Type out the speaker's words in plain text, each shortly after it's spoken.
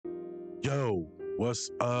Yo,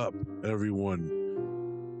 what's up,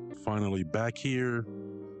 everyone? Finally back here,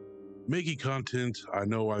 making content. I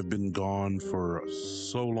know I've been gone for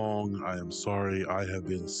so long. I am sorry. I have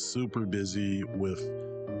been super busy with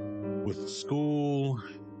school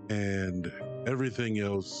and everything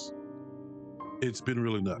else. It's been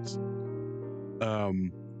really nuts. I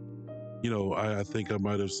think I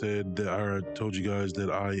might have said that I told you guys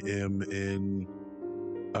that I am in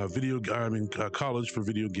I'm in college for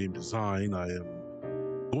video game design. I am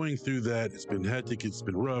going through that. It's been hectic, it's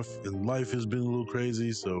been rough, and life has been a little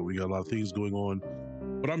crazy, so we got a lot of things going on.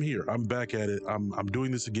 But I'm here, I'm back at it. I'm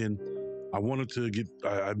doing this again. I wanted to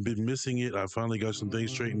I've been missing it. I finally got some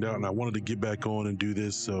things straightened out, and I wanted to get back on and do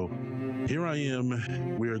this. So here I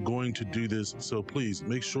am. We are going to do this. So please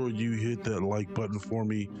make sure you hit that like button for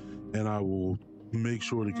me, and I will make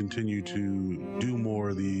sure to continue to do more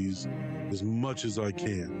of these as much as I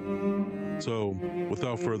can. So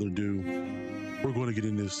without further ado, we're going to get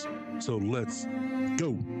in this. So let's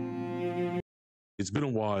go. It's been a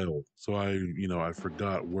while, so I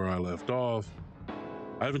forgot where I left off.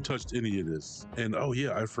 I haven't touched any of this. And oh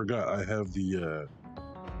yeah, I forgot I have the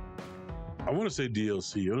I want to say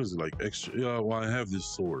DLC. What is it, like extra? Yeah, well, I have this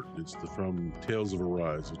sword. It's from Tales of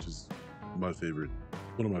Arise, which is one of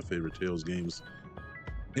my favorite Tales games.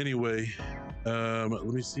 Anyway, let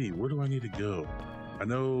me see. Where do I need to go? I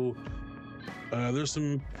know there's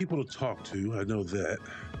some people to talk to. I know that.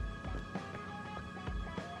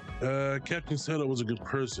 Captain Seto was a good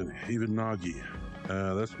person, even Nagi.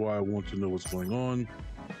 That's why I want to know what's going on.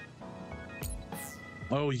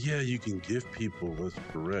 Oh yeah, you can give people. That's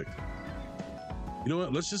correct. You know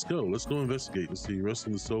what? Let's just go. Let's go investigate. Let's see. Rest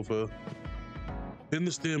on the sofa. In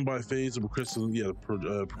the standby phase of progressing. Yeah,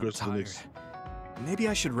 progressing the next. Maybe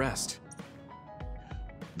I should rest.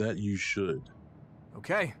 That you should.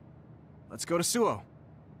 Okay, let's go to Suo.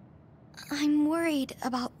 I'm worried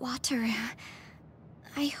about Wataru.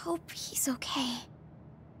 I hope he's okay.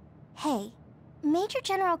 Hey, Major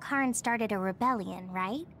General Karn started a rebellion,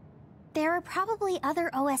 right? There are probably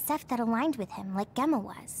other OSF that aligned with him, like Gemma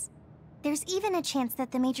was. There's even a chance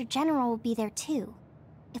that the Major General will be there too.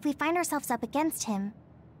 If we find ourselves up against him,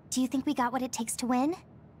 do you think we got what it takes to win?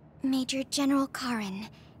 Major General Karn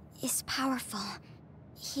is powerful.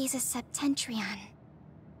 He's a Septentrion,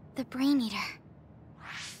 the Brain Eater.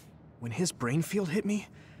 When his brain field hit me,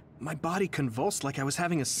 my body convulsed like I was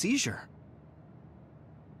having a seizure.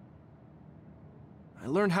 I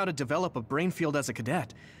learned how to develop a brain field as a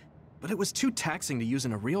cadet, but it was too taxing to use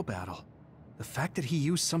in a real battle. The fact that he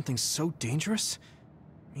used something so dangerous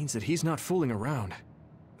means that he's not fooling around.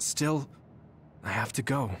 Still, I have to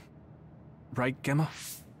go. Right, Gemma?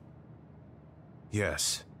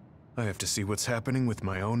 Yes. I have to see what's happening with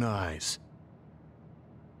my own eyes.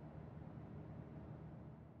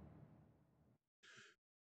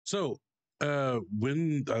 So,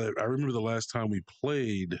 when I remember the last time we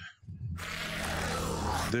played,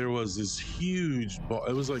 there was this huge ball.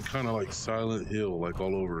 It was like kind of like Silent Hill, like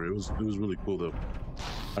all over. It was really cool though.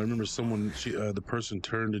 I remember the person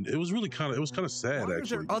turned, and it was kind of sad. Why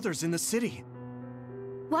actually. are there others in the city?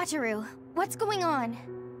 Wataru, what's going on?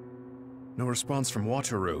 No response from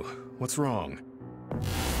Wataru. What's wrong?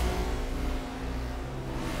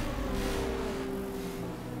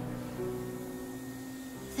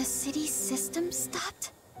 The city system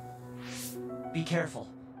stopped? Be careful.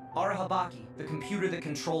 Arahabaki, the computer that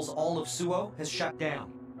controls all of Suo, has shut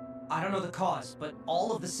down. I don't know the cause, but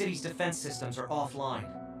all of the city's defense systems are offline.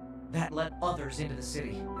 That let others into the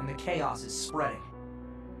city, and the chaos is spreading.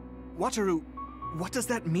 Wataru, what does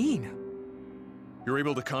that mean? You're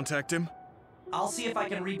able to contact him? I'll see if I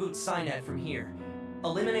can reboot Cynet from here.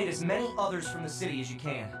 Eliminate as many others from the city as you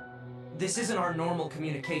can. This isn't our normal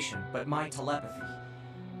communication, but my telepathy.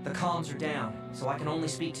 The comms are down, so I can only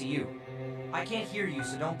speak to you. I can't hear you,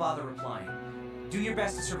 so don't bother replying. Do your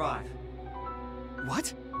best to survive.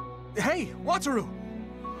 What? Hey, Wataru!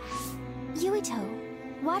 Yuito,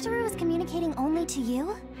 Wataru is communicating only to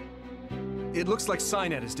you? It looks like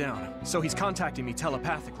Cynet is down, so he's contacting me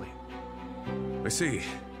telepathically. I see.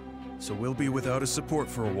 So we'll be without his support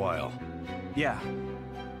for a while. Yeah.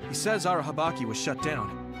 He says Arahabaki was shut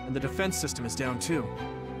down, and the defense system is down too.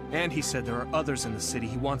 And he said there are others in the city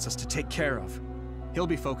he wants us to take care of. He'll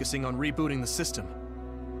be focusing on rebooting the system.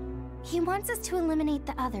 He wants us to eliminate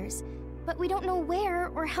the others, but we don't know where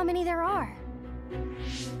or how many there are.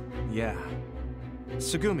 Yeah.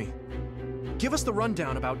 Tsugumi, give us the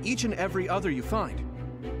rundown about each and every other you find.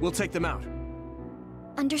 We'll take them out.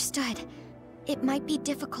 Understood. It might be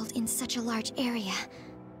difficult in such a large area,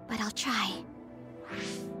 but I'll try.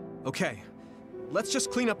 Okay. Let's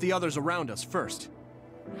just clean up the others around us first.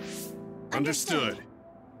 Understood.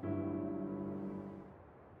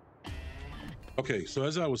 Okay, so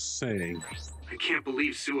as I was saying, I can't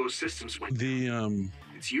believe Suo's systems went the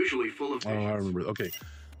It's usually full of oh, I remember. Okay,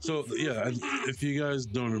 so yeah, if you guys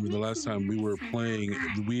don't remember, the last time we were playing,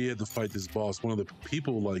 we had to fight this boss. One of the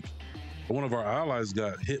people, like one of our allies,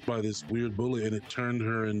 got hit by this weird bullet, and it turned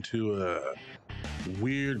her into a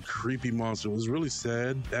weird, creepy monster. It was really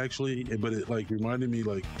sad, actually, but it like reminded me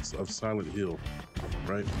like of Silent Hill,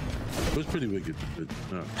 right? It was pretty wicked, but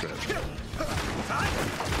not bad.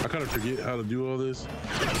 I kind of forget how to do all this,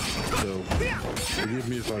 so forgive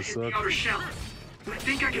me if I suck. Outer shell. I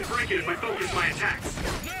think I can break it if I focus my attacks.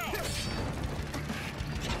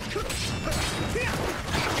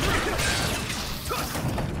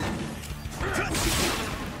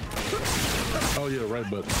 Oh yeah, right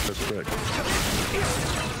button. That's correct.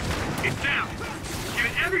 It's down. Give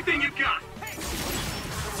it everything you've got.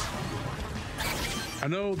 I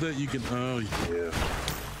know that you can. Oh yeah.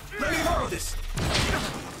 Let me borrow this.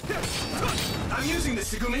 I'm using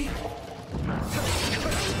this, Tsugumi.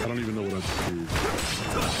 I don't even know what I do.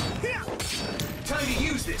 Time to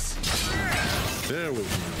use this. There we go.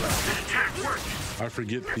 That attack worked. I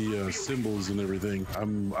forget the symbols and everything.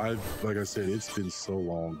 Like I said, it's been so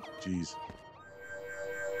long. Jeez.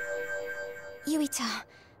 Yuito,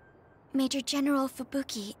 Major General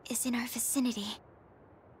Fubuki is in our vicinity.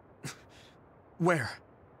 Where?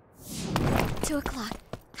 2 o'clock.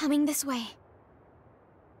 Coming this way.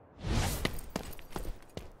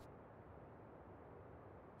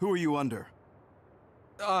 Who are you under?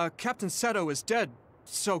 Captain Seto is dead,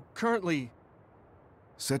 so currently...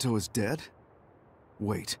 Seto is dead?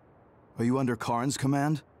 Wait, are you under Karin's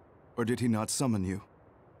command? Or did he not summon you?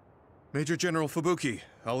 Major General Fubuki,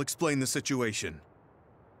 I'll explain the situation.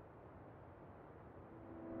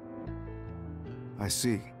 I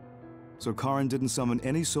see. So Karin didn't summon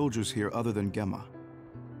any soldiers here other than Gemma.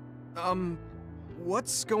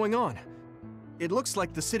 What's going on? It looks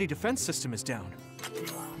like the city defense system is down.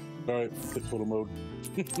 All right, hit photo mode.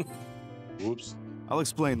 Whoops. I'll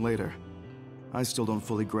explain later. I still don't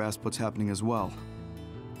fully grasp what's happening as well.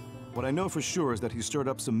 What I know for sure is that he stirred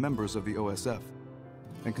up some members of the OSF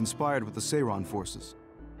and conspired with the Seiran forces.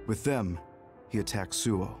 With them, he attacked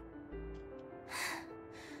Suo.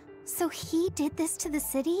 So he did this to the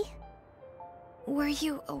city? Were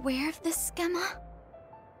you aware of this, Gemma?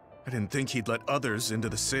 I didn't think he'd let others into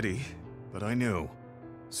the city, but I knew.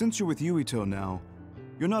 Since you're with Yuito now,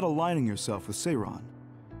 you're not aligning yourself with Seiran.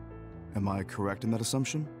 Am I correct in that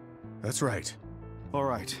assumption? That's right. All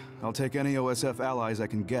right, I'll take any OSF allies I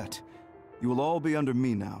can get. You will all be under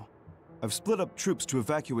me now. I've split up troops to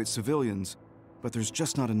evacuate civilians, but there's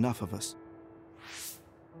just not enough of us.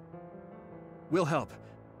 We'll help.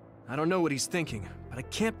 I don't know what he's thinking, but I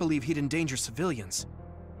can't believe he'd endanger civilians.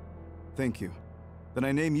 Thank you. Then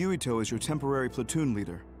I name Yuito as your temporary platoon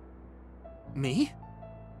leader. Me?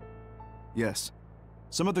 Yes.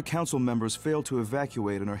 Some of the council members failed to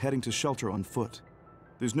evacuate and are heading to shelter on foot.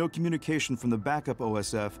 There's no communication from the backup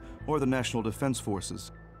OSF or the National Defense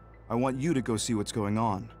Forces. I want you to go see what's going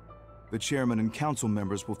on. The chairman and council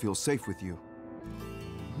members will feel safe with you.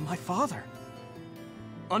 My father.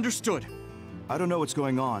 Understood. I don't know what's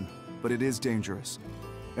going on, but it is dangerous.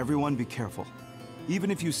 Everyone be careful.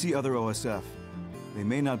 Even if you see other OSF, they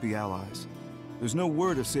may not be allies. There's no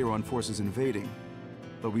word of Seiran forces invading,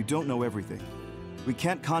 but we don't know everything. We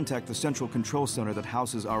can't contact the central control center that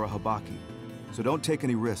houses Arahabaki, so don't take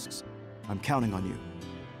any risks. I'm counting on you.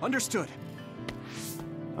 Understood.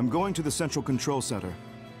 I'm going to the central control center.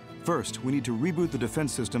 First, we need to reboot the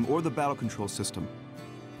defense system or the battle control system.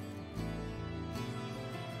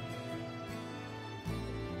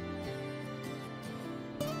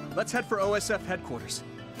 Let's head for OSF headquarters.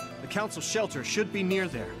 The council shelter should be near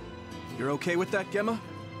there. You're okay with that, Gemma?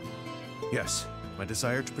 Yes, my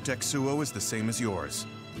desire to protect Suo is the same as yours.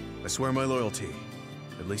 I swear my loyalty,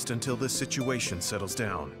 at least until this situation settles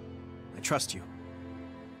down. I trust you.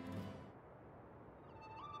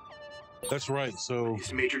 That's right. So,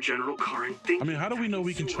 Is Major General Karin thinking? I mean, how do we know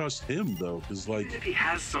we can trust him though? Because like, If he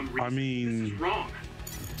has some reason, I mean, this is wrong.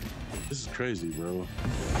 this is crazy, bro.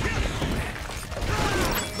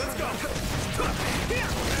 Let's go!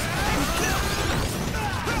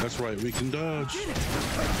 That's right. We can dodge.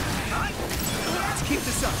 Let's keep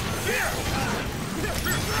this up.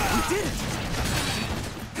 We did it!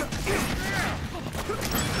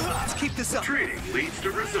 Let's keep this up. Training leads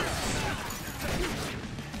to results.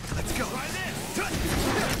 Let's go.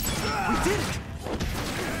 We did it!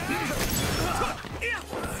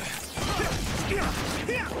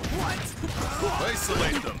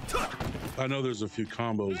 Isolate them! I know there's a few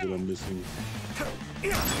combos that I'm missing. All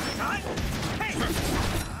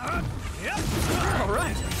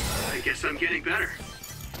right. I guess I'm getting better.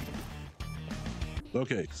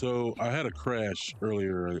 Okay, so I had a crash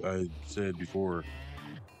earlier. I said before.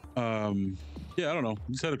 Yeah, I don't know.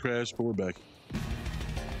 Just had a crash, but we're back.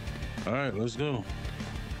 All right, let's go.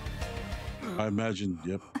 I imagine.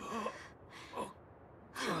 Yep.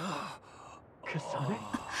 Kasane?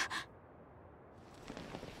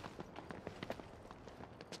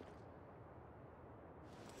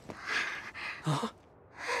 Huh?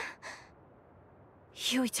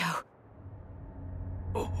 Yuito.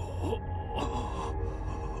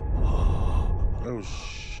 Oh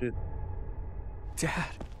shit. Dad.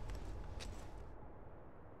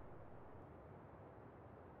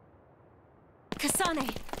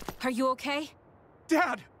 Kasane, are you okay?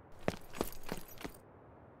 Dad!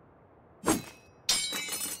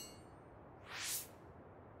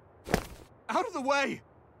 Out of the way!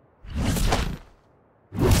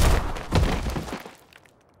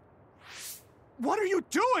 What are you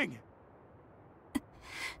doing?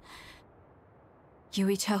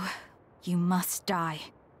 Yuito, you must die.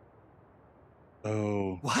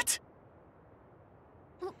 Oh. What?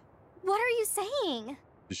 What are you saying?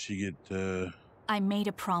 Did she get, I made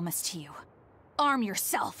a promise to you. Arm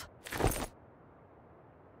yourself!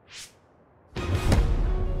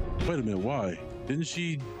 Wait a minute, why? Didn't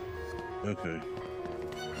she? Okay.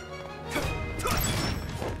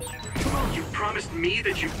 You promised me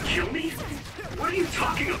that you'd kill me? What are you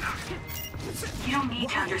talking about? You don't need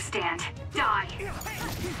to understand. Die.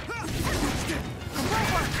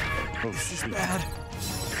 Oh, This is shit. bad.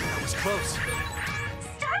 That was close.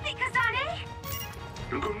 Stop it, Kasane!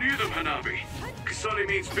 Don't go near them, Hanabi. Kasane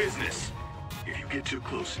means business. If you get too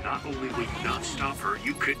close, not only will you not stop her,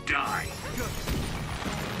 you could die.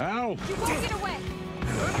 Ow! Take it away!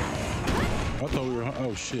 I thought we were.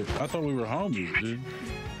 Oh shit! I thought we were homies, dude.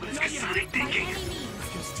 What is Kasane thinking?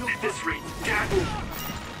 At this rate, Dad will...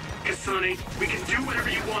 Kasane, we can do whatever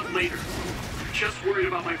you want later. I'm just worried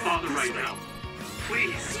about my father right now.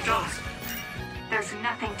 Please, stop. There's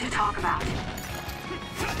nothing to talk about.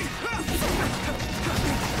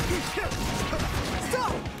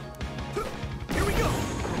 Stop! Here we go!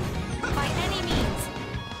 By any means!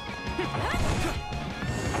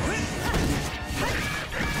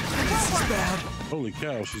 This is bad. Holy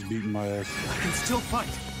cow! She's beating my ass. I can still fight.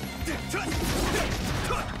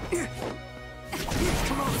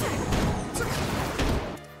 Come on.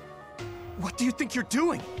 What do you think you're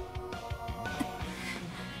doing?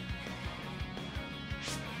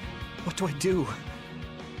 What do I do?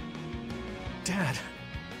 Dad,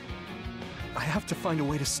 I have to find a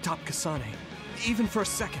way to stop Kasane, even for a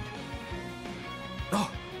second.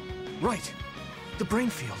 Oh, right. The brain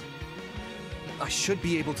field. I should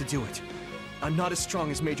be able to do it. I'm not as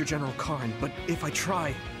strong as Major General Karin, but if I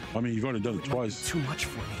try... I mean, you've already done it twice. Too much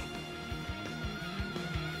for me.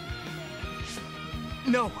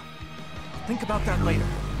 No! I'll think about that later.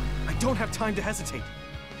 I don't have time to hesitate.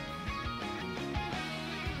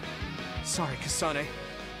 Sorry, Kasane.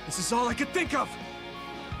 This is all I could think of!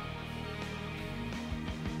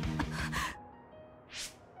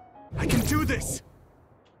 I can do this!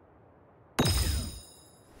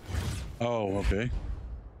 Oh, okay.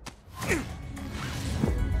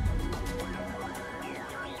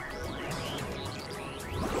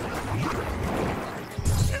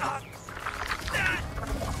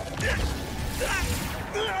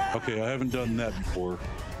 Okay, I haven't done that before.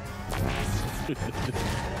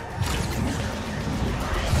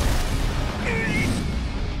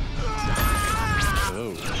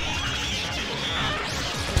 Oh.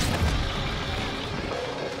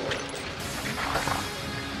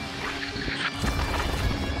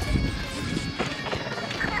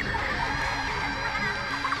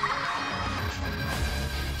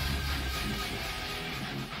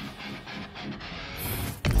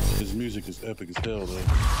 His music is epic as hell, though.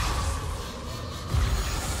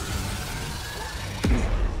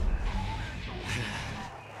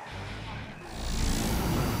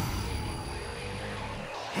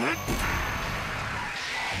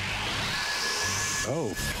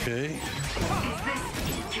 Oh, okay. Is this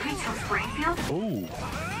Yuito's brain field? Oh,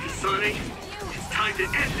 Kasane, it's time to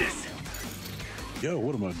end this. yo,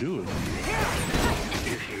 what am I doing?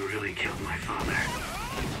 If you really killed my father,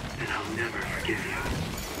 then I'll never forgive you.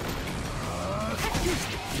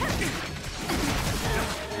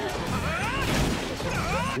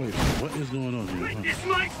 Wait, what is going on here? Witness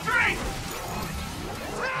my strength!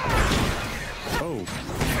 Oh,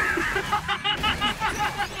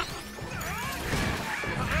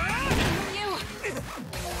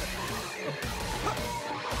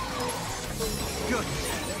 Good.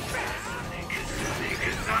 Kasane,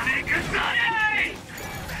 Kasane! Kasane!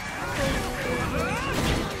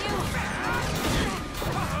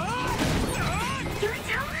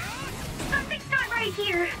 Yuito? Something's not right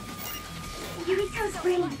here. Yuito's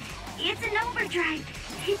brain. It's an overdrive.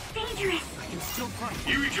 It's dangerous.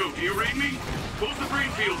 Yuito, do you read me? Close the brain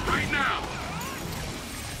field right now!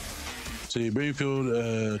 See, brain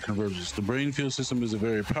field convergence. The brain field system is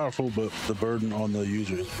very powerful, but the burden on the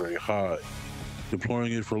user is very high.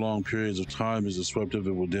 Deploying it for long periods of time is disruptive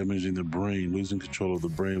and will damaging the brain. Losing control of the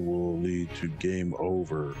brain will lead to game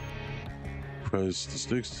over. Press the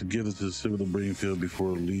sticks together to disable the brain field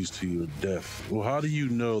before it leads to your death. Well, how do you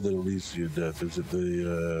know that it leads to your death? Is it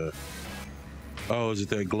the oh, is it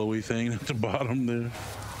that glowy thing at the bottom there?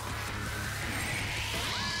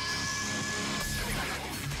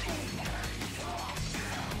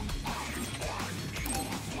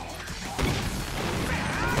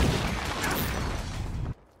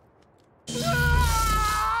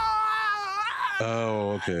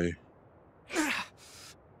 Oh, okay.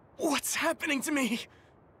 What's happening to me?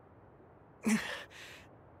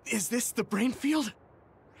 Is this the brain field?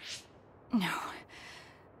 No.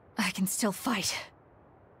 I can still fight.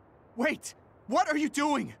 Wait! What are you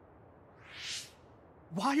doing?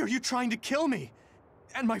 Why are you trying to kill me?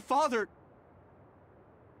 And my father?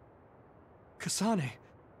 Kasane,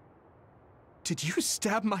 did you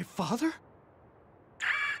stab my father?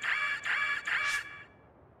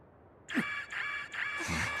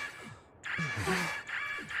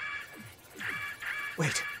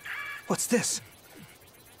 Wait, what's this?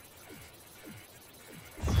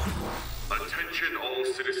 Attention all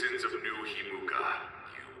citizens of New Himuka,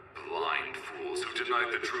 you blind fools who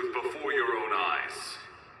denied the truth before your own eyes.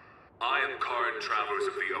 I am current travelers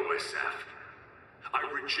of the OSF. I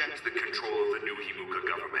reject the control of the New Himuka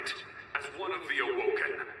government as one of the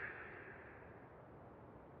Awoken.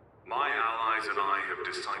 My allies and I have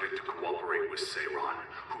decided to cooperate with Seiron,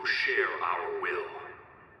 who share our will.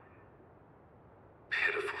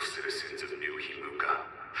 Pitiful citizens of New Himuka,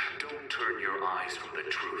 don't turn your eyes from the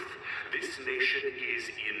truth. This nation is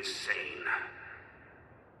insane.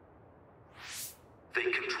 They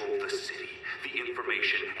control the city, the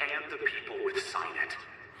information, and the people with Signet.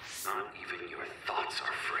 Not even your thoughts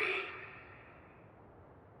are free.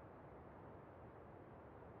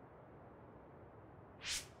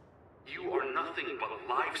 You are nothing but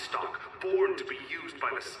livestock, born to be used by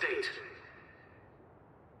the state.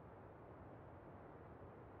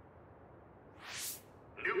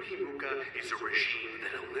 New Himuka is a regime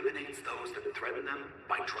that eliminates those that threaten them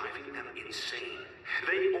by driving them insane.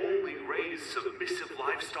 They only raise submissive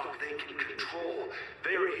livestock they can control.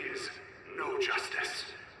 There is no justice.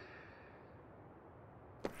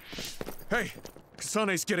 Hey!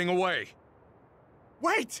 Kasane's getting away!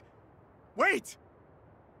 Wait! Wait!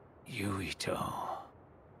 Yuito.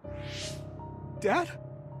 Dad?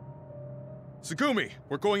 Tsugumi,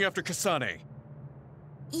 we're going after Kasane.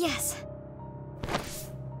 Yes.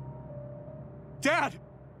 Dad!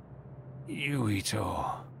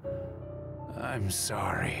 Yuito. I'm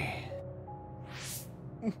sorry.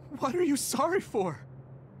 What are you sorry for?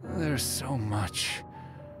 There's so much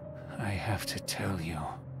I have to tell you.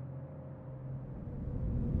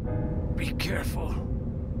 Be careful.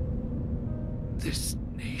 This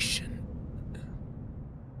nation...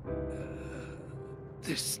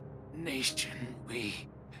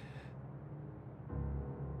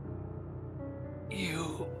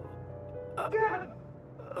 You...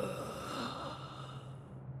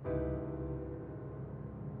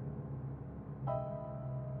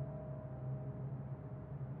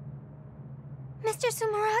 Mr.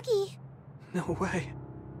 Sumeragi! No way.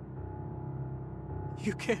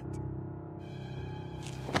 You can't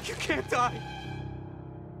die!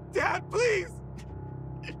 Dad, please!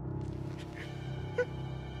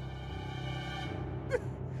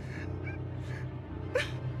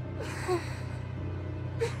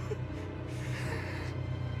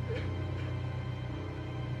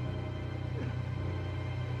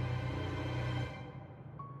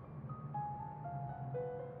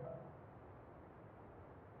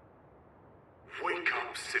 Wake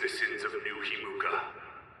up, citizens of New Himuka.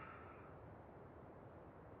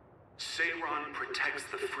 Seiron protects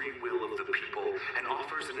the free will of the people and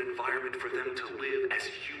offers an environment for them to live as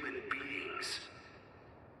human beings.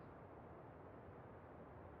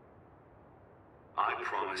 I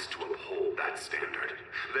promise to uphold that standard.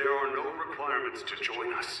 There are no requirements to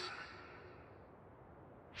join us.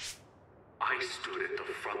 I stood at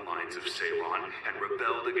the front lines of Seiron and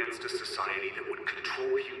rebelled against a society that would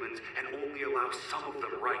control humans and only allow some of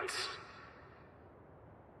them rights.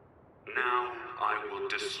 Now, I will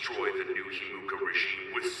destroy the New Himuka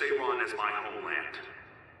regime with Seiron as my homeland.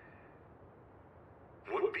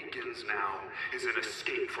 is now is an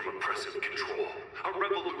escape from oppressive control. A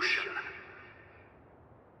revolution.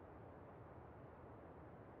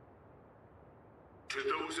 To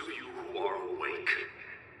those of you who are awake,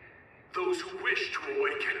 those who wish to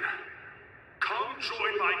awaken, come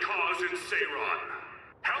join my cause in Seiron.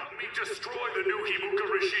 Help me destroy the new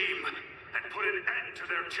Himuka regime and put an end to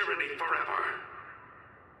their tyranny forever.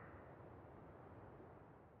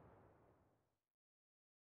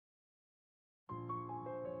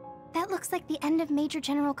 That looks like the end of Major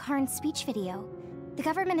General Karin's speech video. The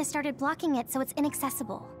government has started blocking it so it's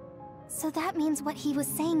inaccessible. So that means what he was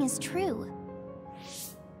saying is true.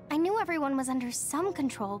 I knew everyone was under some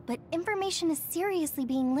control, but information is seriously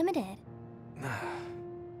being limited.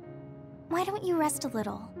 Why don't you rest a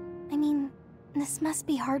little? I mean, this must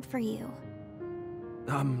be hard for you.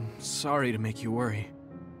 I'm sorry to make you worry.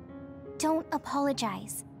 Don't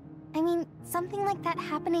apologize. I mean, something like that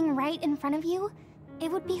happening right in front of you,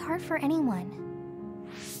 it would be hard for anyone.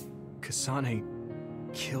 Kasane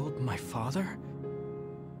killed my father?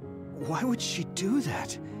 Why would she do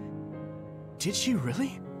that? Did she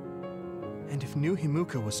really? And if New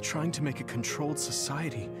Himuka was trying to make a controlled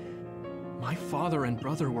society, my father and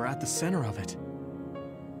brother were at the center of it.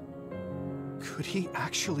 Could he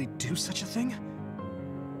actually do such a thing?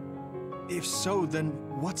 If so, then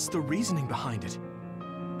what's the reasoning behind it?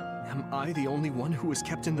 Am I the only one who was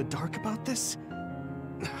kept in the dark about this?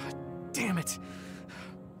 Damn it.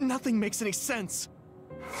 Nothing makes any sense.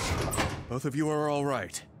 Both of you are all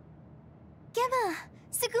right. Gemma!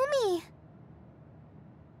 Tsugumi!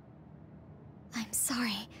 I'm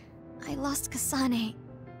sorry. I lost Kasane.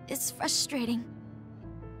 It's frustrating.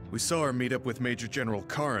 We saw our meetup with Major General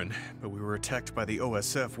Karin, but we were attacked by the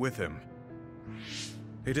OSF with him.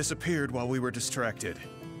 They disappeared while we were distracted.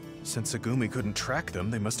 Since Tsugumi couldn't track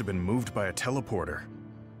them, they must have been moved by a teleporter.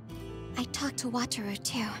 I talked to Wataru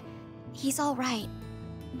too. He's all right.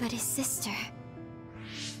 But his sister...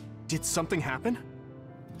 Did something happen?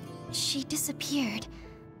 She disappeared.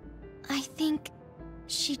 I think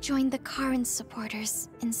she joined the Karin supporters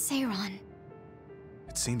in Seiron.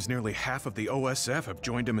 It seems nearly half of the OSF have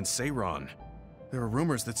joined him in Seiron. There are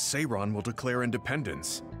rumors that Seiron will declare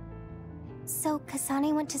independence. So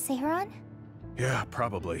Kasane went to Seiron? Yeah,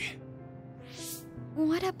 probably.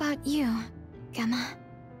 What about you, Gemma?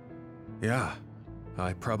 Yeah,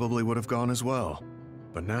 I probably would have gone as well.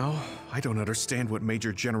 But now, I don't understand what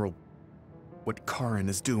what Karin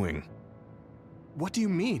is doing. What do you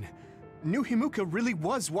mean? New Himuka really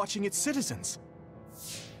was watching its citizens.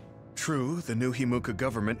 True, the new Himuka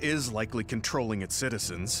government is likely controlling its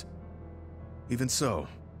citizens. Even so,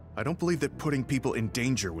 I don't believe that putting people in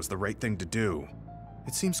danger was the right thing to do.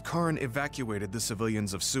 It seems Karin evacuated the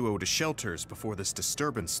civilians of Suo to shelters before this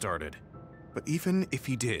disturbance started. But even if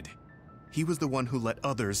he did, he was the one who let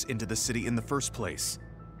others into the city in the first place.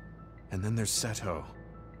 And then there's Seto.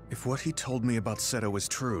 If what he told me about Seto is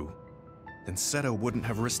true, then Seto wouldn't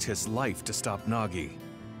have risked his life to stop Nagi.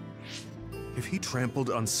 If he trampled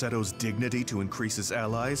on Seto's dignity to increase his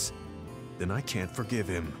allies, then I can't forgive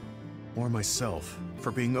him, or myself,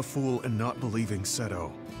 for being a fool and not believing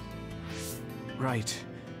Seto. Right.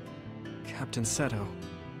 Captain Seto.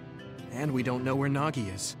 And we don't know where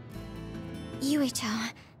Nagi is. Yuito,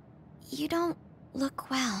 you don't look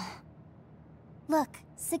well. Look,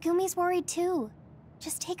 Tsugumi's worried too.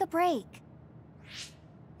 Just take a break.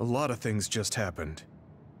 A lot of things just happened.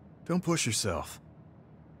 Don't push yourself.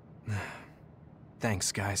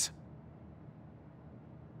 Thanks, guys.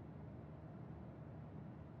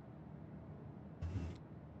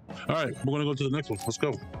 All right, we're gonna go to the next one. Let's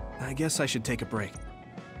go. I guess I should take a break.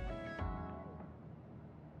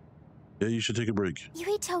 Yeah, you should take a break.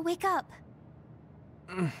 Yuito, wake up.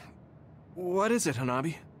 What is it,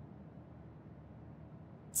 Hanabi?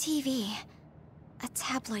 TV. A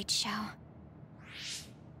tabloid show.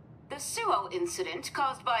 The Suo incident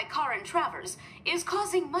caused by Karin Travers is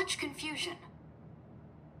causing much confusion.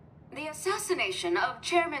 The assassination of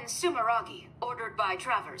Chairman Sumeragi, ordered by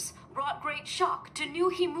Travers, brought great shock to New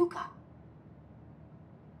Himuka.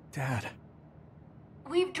 Dad.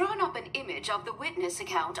 We've drawn up an image of the witness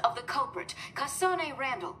account of the culprit, Kasane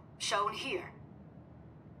Randall, shown here.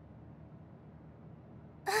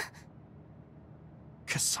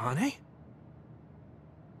 Kasane?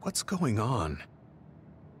 What's going on?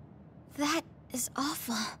 That is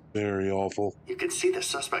awful. Very awful. You can see the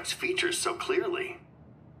suspect's features so clearly.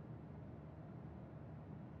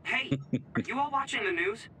 Hey, are you all watching the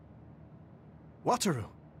news? Wataru.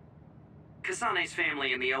 Kasane's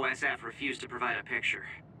family and the OSF refused to provide a picture.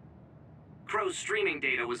 Crow's streaming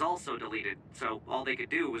data was also deleted, so all they could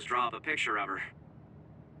do was draw up a picture of her.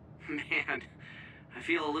 Man, I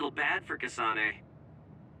feel a little bad for Kasane.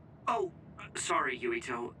 Oh, sorry,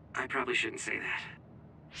 Yuito. I probably shouldn't say that.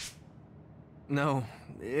 No,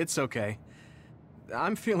 it's okay.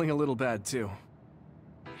 I'm feeling a little bad, too.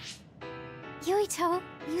 Yuito,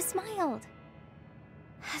 you smiled.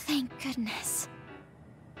 Thank goodness.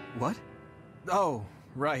 What? Oh,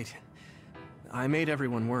 right. I made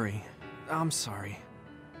everyone worry. I'm sorry.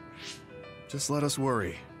 Just let us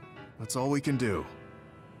worry. That's all we can do.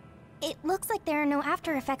 It looks like there are no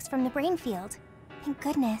after effects from the brain field. Thank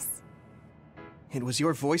goodness. It was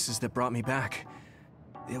your voices that brought me back.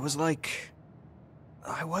 It was like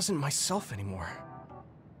I wasn't myself anymore.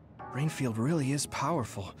 Brainfield really is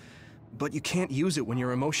powerful, but you can't use it when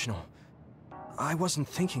you're emotional. I wasn't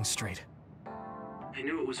thinking straight. I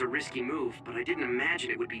knew it was a risky move, but I didn't imagine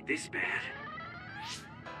it would be this bad.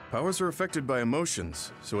 Powers are affected by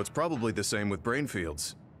emotions, so it's probably the same with brain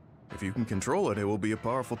fields. If you can control it, it will be a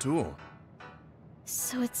powerful tool.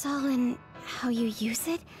 So it's all in how you use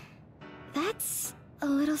it? That's a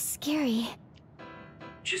little scary.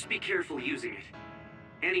 Just be careful using it.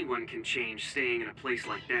 Anyone can change staying in a place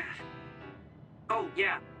like that. Oh,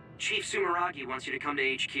 yeah. Chief Sumeragi wants you to come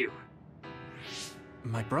to HQ.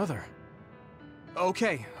 My brother?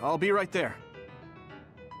 Okay, I'll be right there.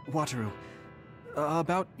 Wataru,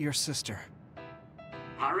 about your sister.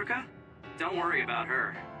 Haruka? Don't worry about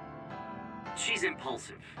her. She's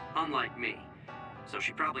impulsive, unlike me. So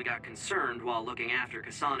she probably got concerned while looking after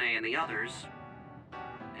Kasane and the others,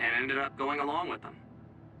 and ended up going along with them.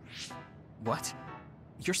 What?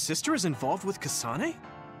 Your sister is involved with Kasane?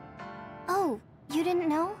 Oh, you didn't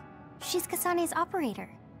know? She's Kasane's operator.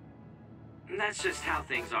 That's just how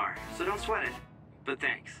things are, so don't sweat it. But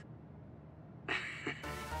thanks.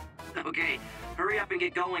 Okay, hurry up and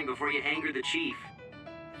get going before you anger the chief.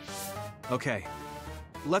 Okay,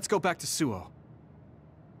 let's go back to Suo.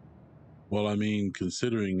 Well, I mean,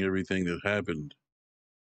 considering everything that happened,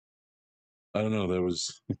 I don't know, that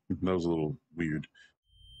was that was a little weird.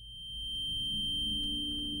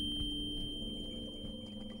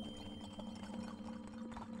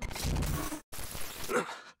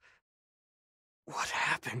 What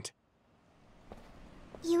happened?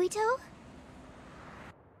 Yuito?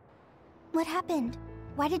 What happened?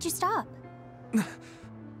 Why did you stop?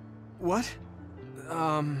 What?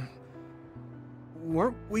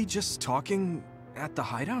 Weren't we just talking at the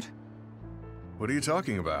hideout? What are you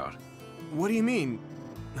talking about? What do you mean?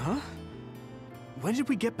 Huh? When did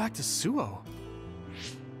we get back to Suo?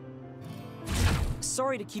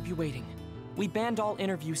 Sorry to keep you waiting. We banned all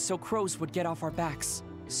interviews so crows would get off our backs,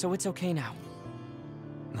 so it's okay now.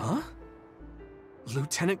 Huh?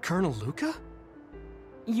 Lieutenant Colonel Luca?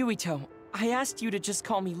 Yuito, I asked you to just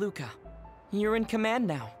call me Luca. You're in command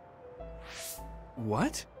now.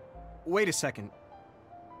 What? Wait a second.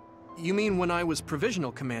 You mean when I was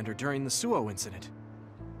provisional commander during the Suo incident?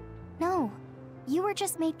 No, you were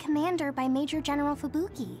just made commander by Major General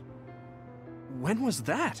Fubuki. When was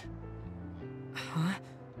that? Huh?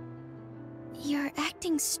 You're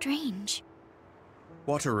acting strange.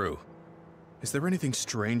 Wataru, is there anything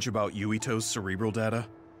strange about Yuito's cerebral data?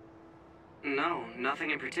 No,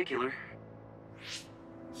 nothing in particular.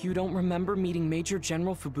 You don't remember meeting Major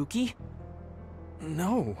General Fubuki?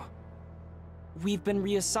 No. We've been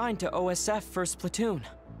reassigned to OSF 1st Platoon.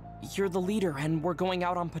 You're the leader and we're going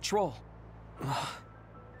out on patrol.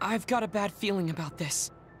 I've got a bad feeling about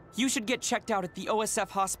this. You should get checked out at the OSF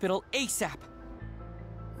hospital ASAP.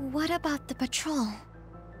 What about the patrol?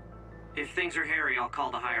 If things are hairy, I'll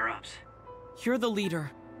call the higher-ups. You're the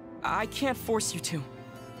leader. I can't force you to.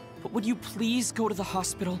 But would you please go to the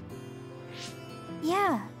hospital?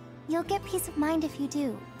 Yeah, you'll get peace of mind if you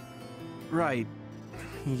do. Right.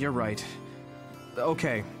 You're right.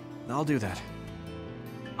 Okay, I'll do that.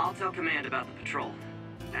 I'll tell Command about the patrol.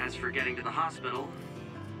 As for getting to the hospital...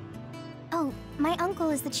 Oh, my uncle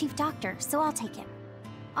is the chief doctor, so I'll take him.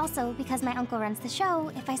 Also, because my uncle runs the show,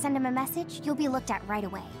 if I send him a message, you'll be looked at right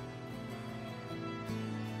away.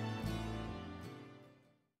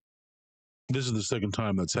 This is the second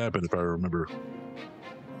time that's happened, if I remember.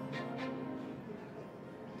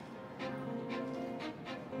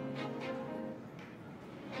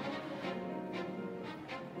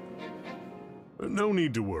 No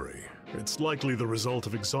need to worry. It's likely the result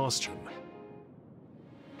of exhaustion.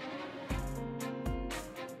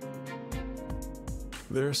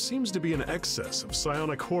 There seems to be an excess of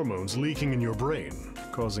psionic hormones leaking in your brain,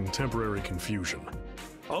 causing temporary confusion.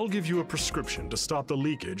 I'll give you a prescription to stop the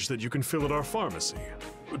leakage that you can fill at our pharmacy.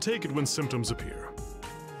 Take it when symptoms appear.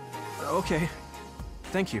 Okay.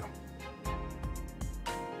 Thank you.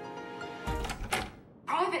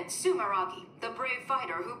 Private Sumeragi, the brave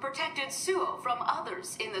fighter who protected Suo from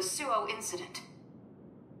others in the Suo incident.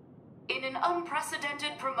 In an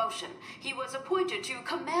unprecedented promotion, he was appointed to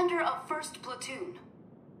Commander of 1st Platoon.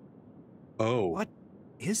 Oh. What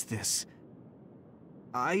is this?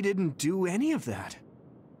 I didn't do any of that.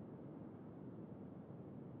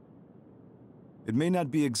 It may not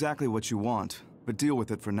be exactly what you want, but deal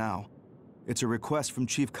with it for now. It's a request from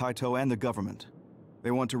Chief Kaito and the government.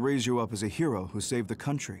 They want to raise you up as a hero who saved the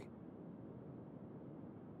country.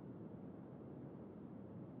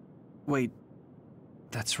 Wait,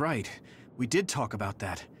 that's right. We did talk about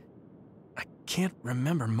that. I can't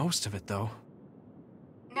remember most of it, though.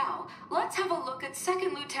 Now, let's have a look at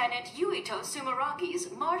 2nd Lieutenant Yuito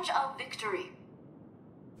Sumeragi's March of Victory.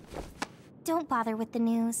 Don't bother with the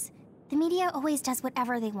news. The media always does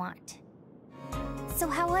whatever they want. So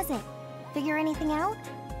how was it? Figure anything out?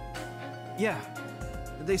 Yeah.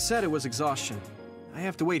 They said it was exhaustion. I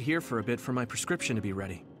have to wait here for a bit for my prescription to be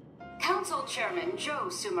ready. Council Chairman Joe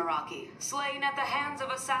Sumeragi, slain at the hands of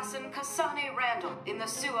assassin Kasane Randall in the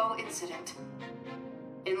Suo incident.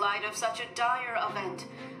 In light of such a dire event,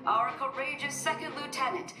 our courageous 2nd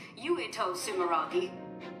Lieutenant, Yuito Sumeragi...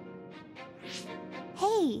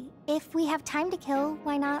 Hey, if we have time to kill,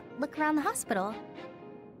 why not look around the hospital?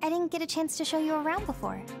 I didn't get a chance to show you around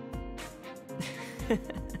before.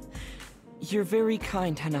 You're very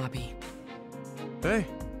kind, Hanabi. Hey,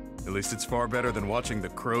 at least it's far better than watching the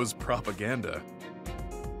Crow's propaganda.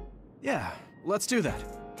 Yeah, let's do that.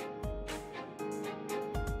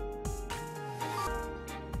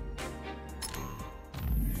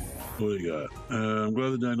 What do you got? I'm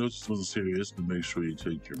glad the diagnosis wasn't serious, but make sure you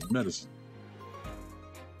take your medicine.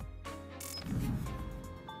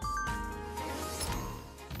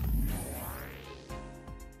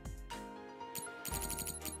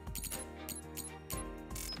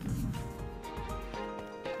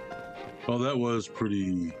 Well, that was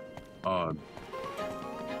pretty odd.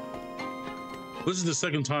 This is the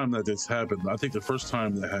second time that this happened. I think the first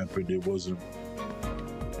time that happened, it wasn't.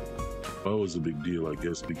 Well, it was a big deal, I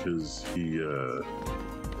guess, because he, what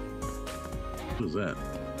was that?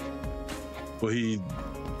 Well, he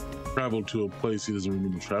traveled to a place he doesn't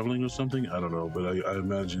remember traveling or something. I don't know, but I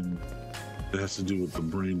imagine it has to do with the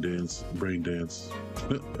brain dance.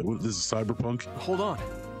 What, this is cyberpunk? Hold on.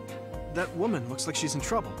 That woman looks like she's in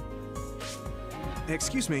trouble.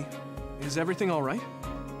 Excuse me, is everything all right?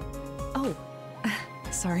 Oh,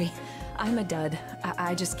 sorry. I'm a dud.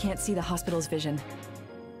 I just can't see the hospital's vision.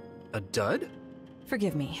 A dud?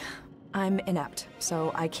 Forgive me. I'm inept,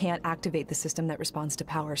 so I can't activate the system that responds to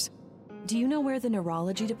powers. Do you know where the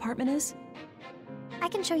neurology department is? I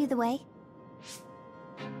can show you the way.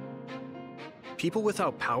 People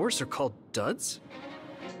without powers are called duds?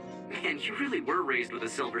 Man, you really were raised with a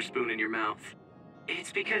silver spoon in your mouth.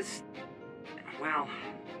 It's because... well,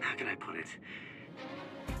 how can I put it?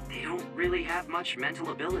 They don't really have much mental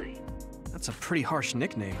ability. That's a pretty harsh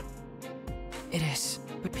nickname. It is,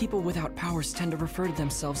 but people without powers tend to refer to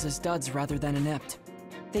themselves as duds rather than inept.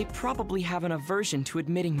 They probably have an aversion to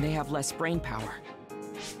admitting they have less brain power.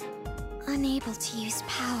 Unable to use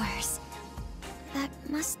powers. That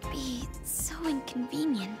must be so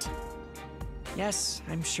inconvenient. Yes,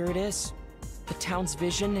 I'm sure it is. The town's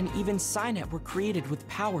vision and even Psynet were created with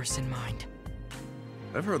powers in mind.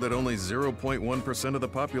 I've heard that only 0.1% of the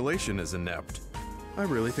population is inept. I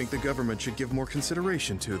really think the government should give more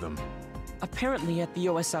consideration to them. Apparently at the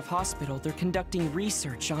OSF hospital, they're conducting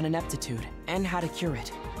research on ineptitude and how to cure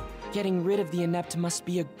it. Getting rid of the inept must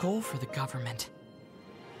be a goal for the government.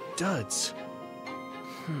 Duds.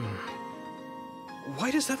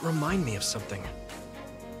 Why does that remind me of something?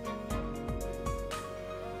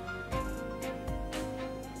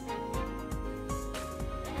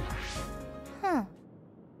 Huh.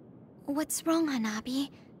 What's wrong, Hanabi?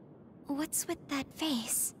 What's with that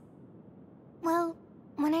face? Well,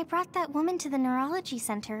 when I brought that woman to the neurology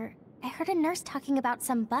center, I heard a nurse talking about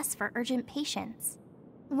some bus for urgent patients.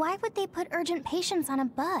 Why would they put urgent patients on a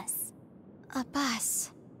bus? A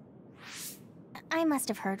bus? I must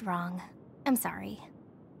have heard wrong. I'm sorry.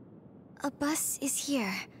 A bus is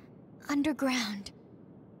here, underground.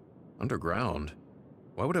 Underground?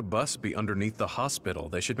 Why would a bus be underneath the hospital?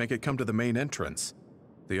 They should make it come to the main entrance.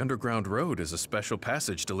 The underground road is a special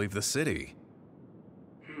passage to leave the city.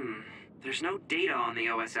 There's no data on the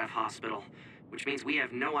OSF hospital, which means we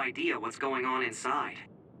have no idea what's going on inside.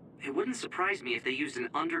 It wouldn't surprise me if they used an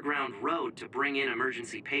underground road to bring in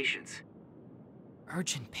emergency patients.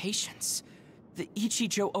 Urgent patients? The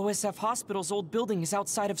Ichijo OSF hospital's old building is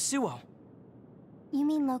outside of Suo. You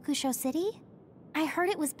mean Lokusho City? I heard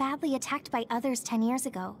it was badly attacked by others 10 years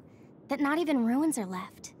ago. That not even ruins are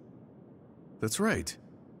left. That's right.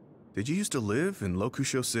 Did you used to live in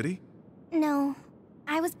Lokusho City? No.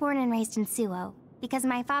 I was born and raised in Suo, because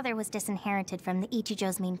my father was disinherited from the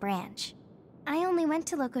Ichijo's main branch. I only went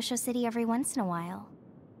to Lokusho City every once in a while.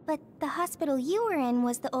 But the hospital you were in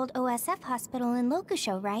was the old OSF hospital in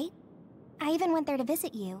Lokusho, right? I even went there to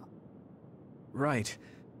visit you. Right.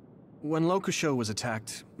 When Lokusho was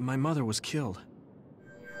attacked, my mother was killed.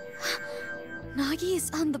 Nagi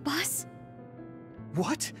is on the bus?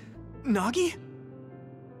 What? Nagi?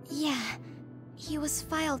 Yeah. He was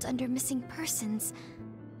filed under missing persons.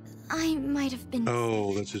 I might have been...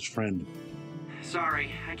 Oh, that's his friend.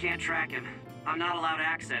 Sorry, I can't track him. I'm not allowed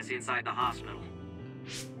access inside the hospital.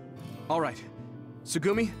 All right.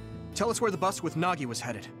 Tsugumi, tell us where the bus with Nagi was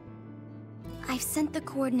headed. I've sent the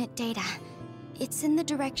coordinate data. It's in the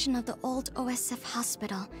direction of the old OSF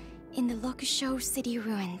hospital, in the Lokusho City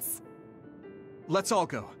ruins. Let's all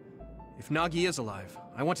go. If Nagi is alive,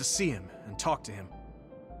 I want to see him and talk to him.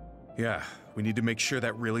 Yeah, we need to make sure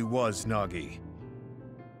that really was Nagi.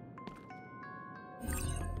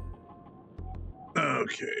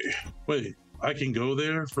 Okay. Wait, I can go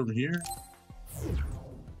there from here?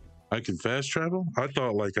 I can fast travel? I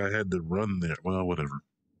thought like I had to run there. Well, whatever.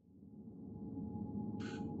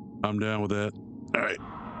 I'm down with that. All right.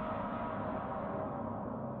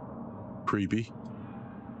 Creepy.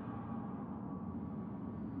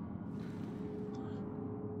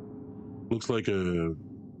 Looks like a...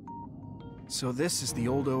 So this is the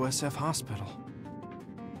old OSF hospital.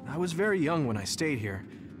 I was very young when I stayed here,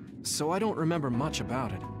 so I don't remember much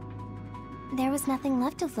about it. There was nothing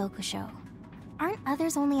left of Lokusho. Aren't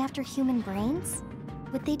others only after human brains?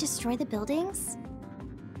 Would they destroy the buildings?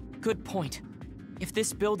 Good point. If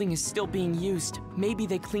this building is still being used, maybe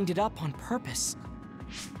they cleaned it up on purpose.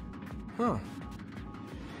 Huh.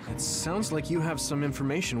 It sounds like you have some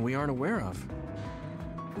information we aren't aware of.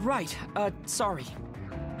 Right, sorry.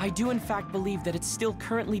 I do in fact believe that it's still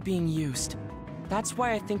currently being used. That's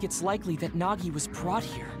why I think it's likely that Nagi was brought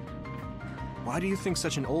here. Why do you think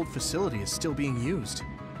such an old facility is still being used?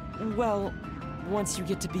 Well, once you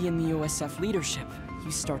get to be in the OSF leadership,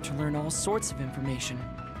 you start to learn all sorts of information.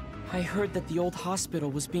 I heard that the old hospital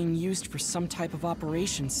was being used for some type of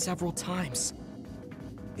operation several times.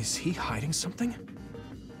 Is he hiding something?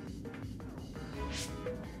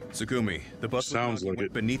 Tsugumi, the bus sounds like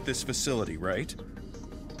it beneath this facility, right?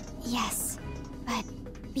 Yes, but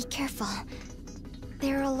be careful.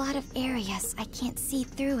 There are a lot of areas I can't see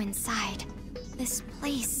through inside. This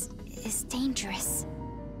place is dangerous.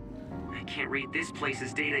 I can't read this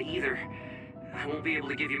place's data either. I won't be able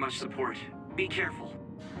to give you much support. Be careful.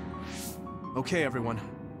 Okay, everyone.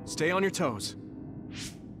 Stay on your toes.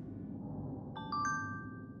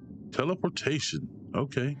 Teleportation.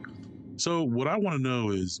 Okay. So what I want to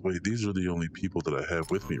know is, wait, these are the only people that I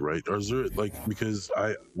have with me, right? Or is there, like, because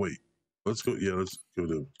wait, let's go, yeah, let's go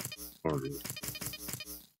to order.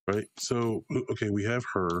 Right? So, okay, we have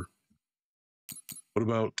her. What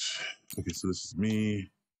about, okay, so this is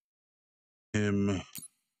me, him,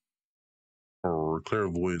 or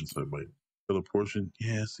clairvoyance, I might. Teleportation,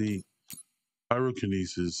 yeah, see.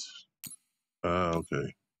 Pyrokinesis,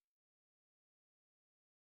 okay.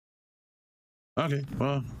 Okay,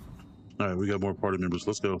 well, all right, we got more party members.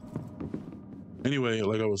 Let's go. Anyway,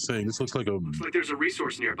 like I was saying, this looks like a... Looks like there's a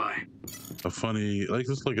resource nearby. A funny... Like,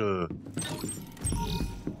 this like a...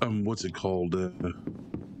 what's it called? I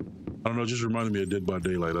don't know, it just reminded me of Dead by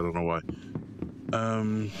Daylight. I don't know why.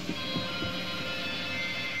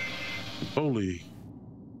 Holy...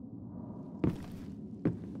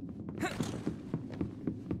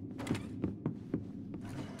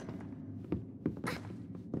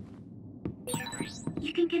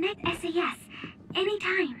 You can connect SAS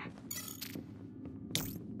anytime.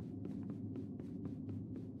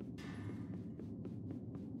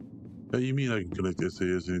 Hey, you mean I can connect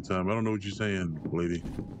SAS anytime? I don't know what you're saying, lady.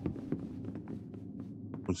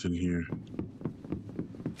 What's in here?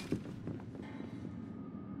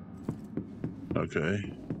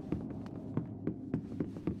 Okay.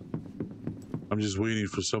 I'm just waiting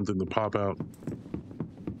for something to pop out.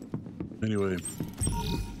 Anyway.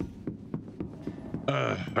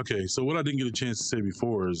 Okay, so what I didn't get a chance to say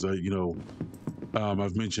before is that,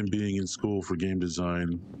 I've mentioned being in school for game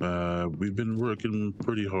design. We've been working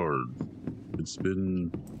pretty hard. It's been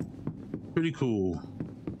pretty cool.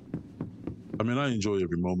 I mean, I enjoy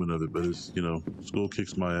every moment of it, but it's, school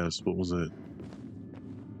kicks my ass. What was that?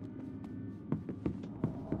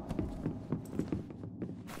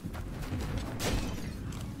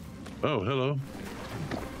 Oh, hello.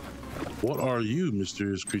 What are you,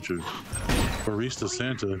 mysterious creature? Barista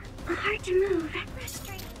Santa. Hard to move.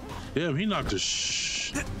 Damn, he knocked a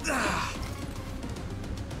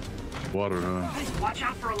Water, huh? Watch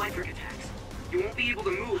out for electric attacks. You won't be able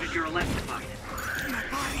to move if you're electrified. My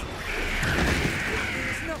body.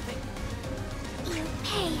 There's nothing. You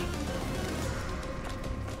pay.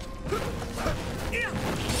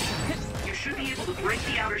 You should be able to break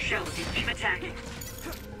the outer shell if you keep attacking.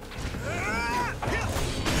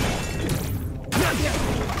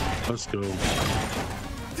 Let's go.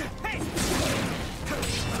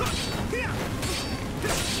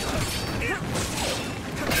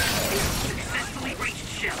 Successfully breached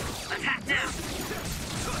shell. Attack now.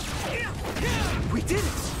 We did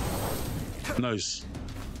it. Nice.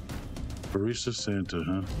 Barista Santa,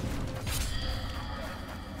 huh?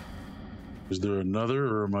 Is there another,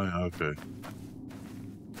 or am I okay?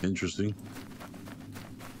 Interesting.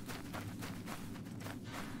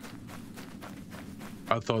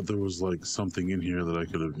 I thought there was like something in here that I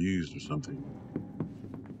could have used or something.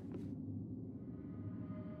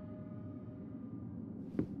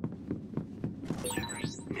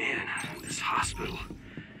 Man, this hospital.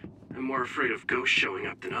 I'm more afraid of ghosts showing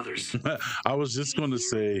up than others. I was just going to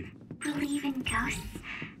say. Believe in ghosts?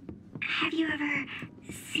 Have you ever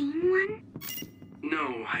seen one?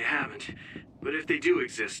 No, I haven't. But if they do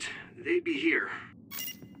exist, they'd be here.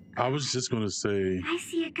 I was just going to say. I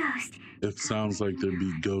see a ghost. It sounds like there'd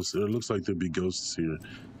be ghosts. It looks like there'd be ghosts here.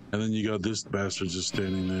 And then you got this bastard just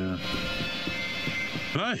standing there.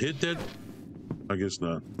 Can I hit that? I guess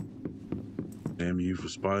not. Damn you for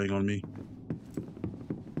spying on me.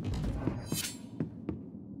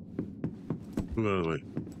 Move out of the way.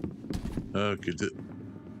 Okay.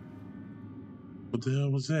 What the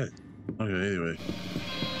hell was that? Okay, anyway.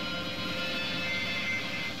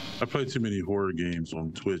 I play too many horror games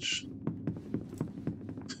on Twitch.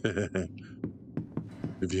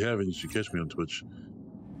 If you haven't, you should catch me on Twitch.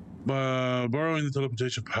 Borrowing the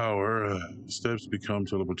teleportation power, steps become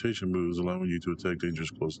teleportation moves, allowing you to attack dangerous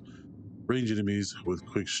close range enemies with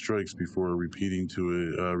quick strikes before retreating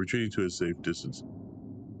to a safe distance.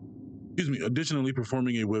 Excuse me. Additionally,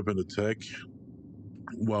 performing a weapon attack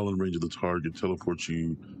while in range of the target teleports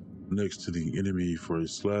you next to the enemy for a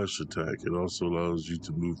slash attack. It also allows you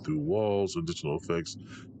to move through walls. Additional effects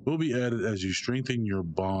will be added as you strengthen your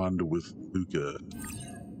bond with Luca.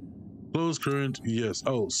 Close current, yes.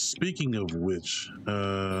 Oh, speaking of which,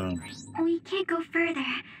 We can't go further.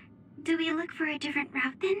 Do we look for a different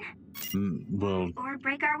route then? Well... Or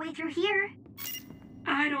break our way through here?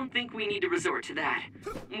 I don't think we need to resort to that.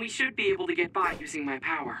 We should be able to get by using my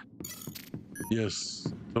power. Yes,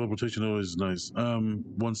 teleportation always is nice.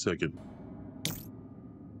 1 second.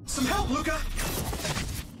 Some help, Luca!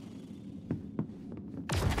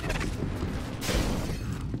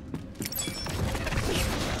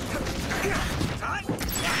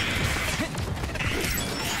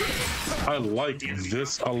 I like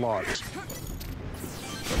this a lot.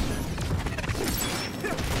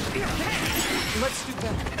 Let's do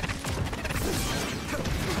better.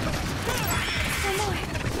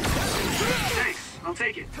 Thanks, I'll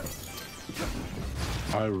take it.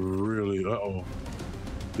 I really,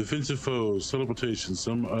 Defensive foes, teleportation.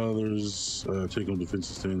 Some others take on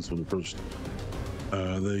defensive stance when approached.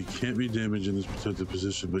 They can't be damaged in this protected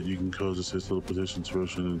position, but you can cause a teleportation to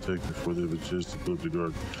rush in and attack before they have a chance to put up the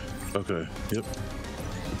guard. Okay, yep.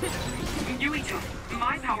 Yuito,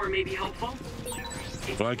 my power may be helpful.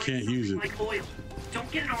 But I can't use it. Like oil. Don't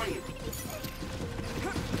get it on you.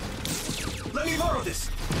 Let me borrow this!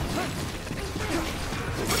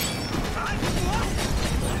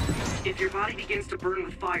 If your body begins to burn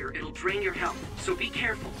with fire, it'll drain your health, so be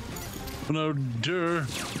careful. No, Here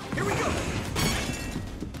we go!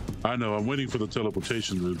 I know, I'm waiting for the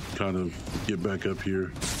teleportation to kind of get back up here.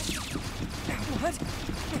 What?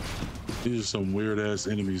 These are some weird-ass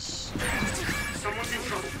enemies. Someone's in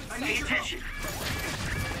trouble. Pay attention.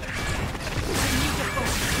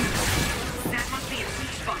 That must be a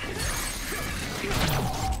weak spot.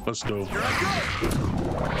 Let's go. Here I go!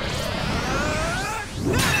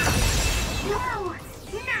 Whoa!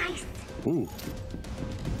 Nice! Ooh.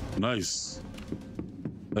 Nice.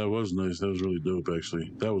 That was nice. That was really dope,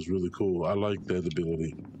 actually. That was really cool. I like that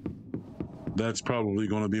ability. That's probably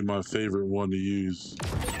going to be my favorite one to use.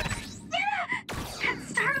 That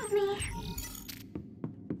startled me.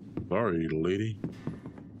 Sorry, lady.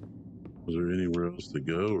 Was there anywhere else to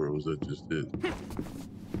go, or was that just it?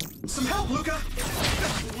 Some help, Luca!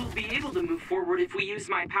 We'll be able to move forward if we use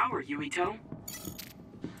my power, Yuito.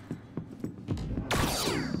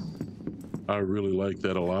 I really like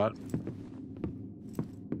that a lot.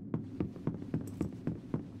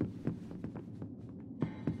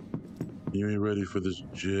 You ain't ready for this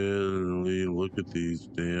jelly. Look at these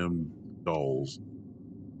damn dolls.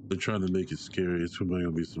 They're trying to make it scary. It's probably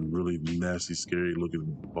gonna be some really nasty, scary looking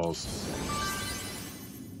bosses.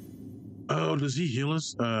 Oh, does he heal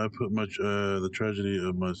us? I put the tragedy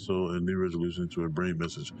of my soul and new resolution to a brain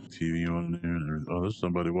message. TV on there. Oh, there's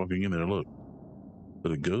somebody walking in there. Look. Is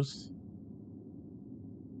that a ghost?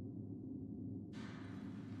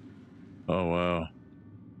 Oh, wow.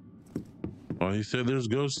 Well, he said there's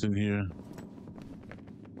ghosts in here.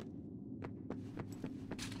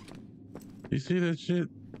 You see that shit?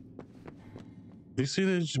 You see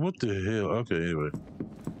that shit? What the hell? Okay, anyway.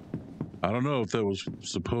 I don't know if that was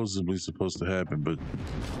supposedly supposed to happen, but...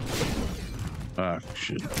 Ah,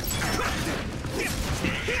 shit. Let's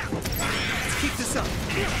keep this up.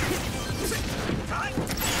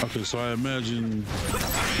 Okay, so I imagine...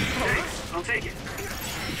 Okay, I'll take it.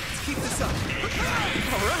 Let's keep this up.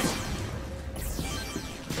 All right.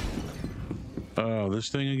 Oh, this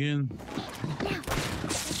thing again?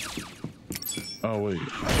 Oh, wait.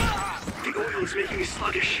 The oil is making me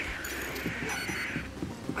sluggish.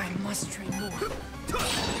 I must train more.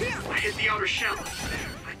 I hit the outer shell.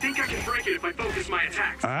 I think I can break it if I focus my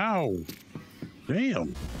attacks. Ow!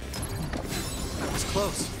 Damn. That was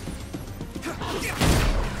close. I'll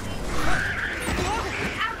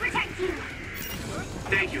protect you.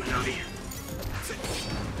 Thank you, Navi.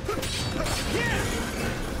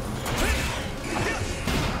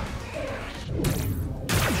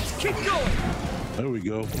 Keep going. There we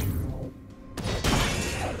go.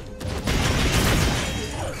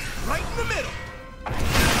 Right in the middle.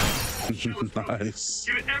 Nice.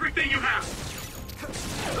 Give it everything you have.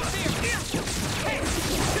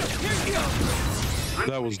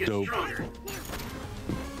 That was dope.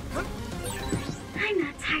 I'm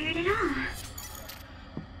not tired at all.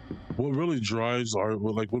 What really drives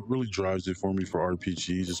what really drives it for me for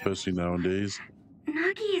RPGs, especially nowadays?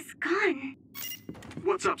 Nagi is gone.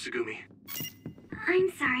 What's up, Tsugumi?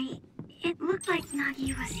 I'm sorry. It looked like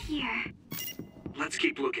Nagi was here. Let's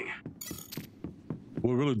keep looking.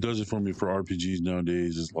 What really does it for me for RPGs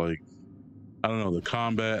nowadays is like, I don't know, the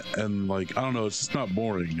combat and like, I don't know, it's just not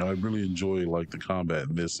boring. I really enjoy like the combat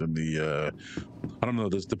in this and the, I don't know,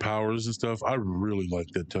 the powers and stuff. I really like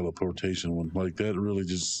that teleportation one. Like that really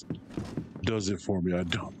just does it for me. I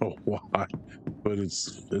don't know why, but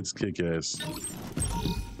it's kick-ass.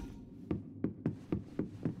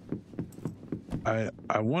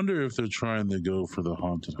 I wonder if they're trying to go for the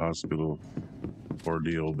haunted hospital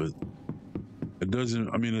ordeal, but it doesn't.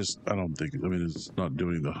 I mean, it's not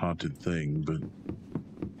doing the haunted thing, but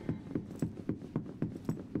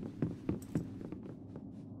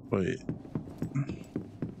wait.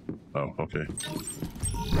 Oh, okay.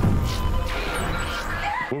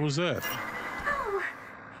 What was that? Oh,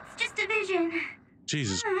 it's just a vision.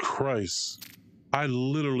 Jesus Christ. I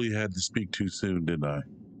literally had to speak too soon, didn't I?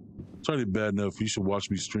 It's already bad enough. You should watch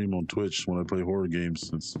me stream on Twitch when I play horror games.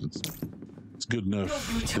 It's good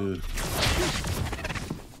enough to...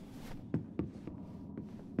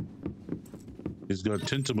 He's got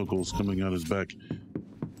tentacles coming out his back.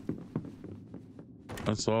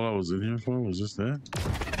 That's all I was in here for? Was just that?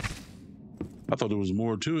 I thought there was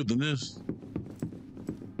more to it than this.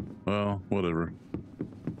 Well, whatever.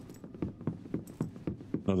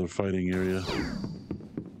 Another fighting area.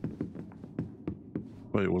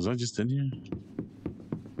 Wait, was I just in here?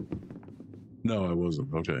 No, I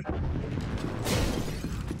wasn't. Okay.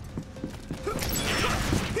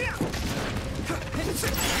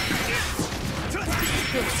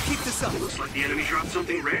 Let's keep this up. Looks like the enemy dropped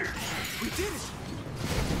something rare. We did it.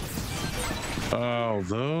 Oh,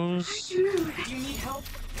 those? Do you need help?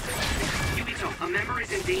 Yuito, a member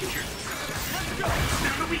is in danger.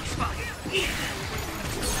 Found a weak spot.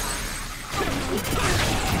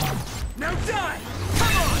 Now die!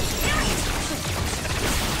 Come on!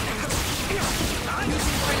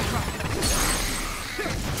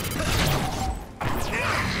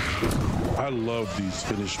 I love these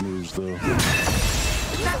finish moves, though.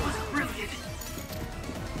 That was brilliant.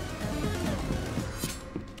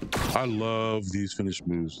 I love these finish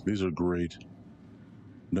moves. These are great.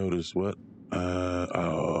 Notice what?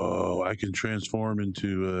 Oh, I can transform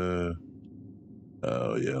into,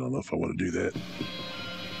 oh yeah, I don't know if I want to do that.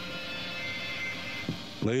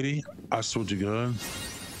 Lady, I swear to God.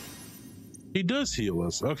 He does heal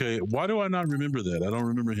us. Okay, why do I not remember that? I don't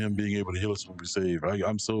remember him being able to heal us when we save.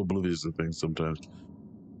 I'm so oblivious to things sometimes.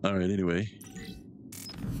 All right, anyway.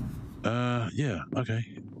 Yeah, okay.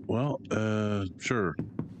 Well, sure.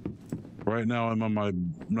 Right now I'm on my,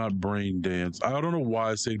 not brain dance. I don't know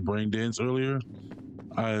why I said brain dance earlier.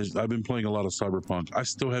 I've been playing a lot of Cyberpunk. I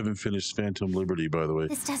still haven't finished Phantom Liberty, by the way.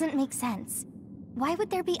 This doesn't make sense. Why would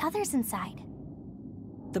there be others inside?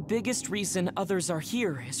 The biggest reason others are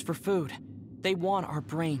here is for food. They want our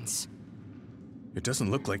brains. It doesn't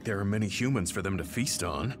look like there are many humans for them to feast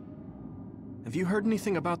on. Have you heard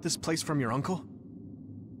anything about this place from your uncle?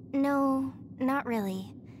 No, not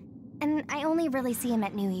really. And I only really see him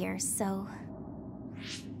at New Year's, so...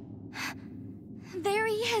 There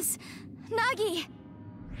he is! Nagi!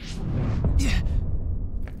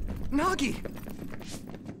 Nagi!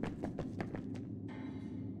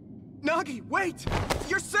 Nagi, wait!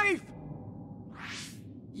 You're safe!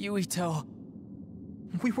 Yuito.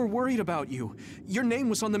 We were worried about you. Your name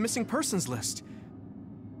was on the missing persons list.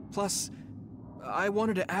 Plus, I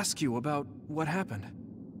wanted to ask you about what happened.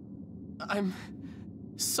 I'm...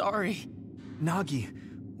 sorry. Nagi,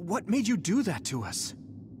 what made you do that to us?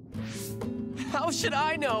 How should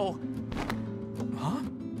I know? Huh?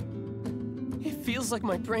 It feels like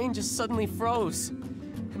my brain just suddenly froze.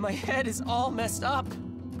 And my head is all messed up.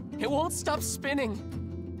 It won't stop spinning.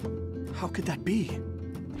 How could that be?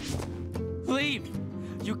 Leave!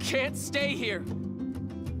 You can't stay here!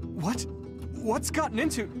 What? What's gotten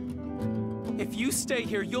into... If you stay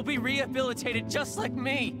here, you'll be rehabilitated just like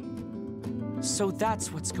me! So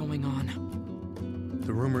that's what's going on.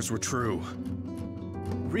 The rumors were true.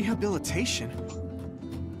 Rehabilitation?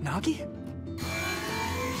 Nagi?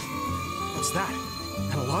 What's that?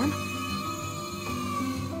 An alarm?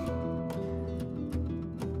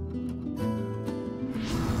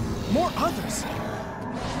 More others!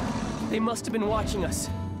 They must have been watching us.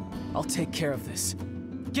 I'll take care of this.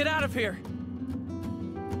 Get out of here!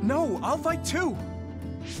 No, I'll fight too!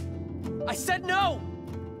 I said no!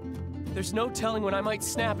 There's no telling when I might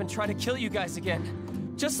snap and try to kill you guys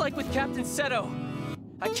again. Just like with Captain Seto.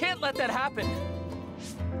 I can't let that happen.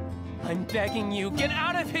 I'm begging you, get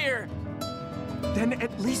out of here! Then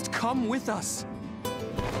at least come with us.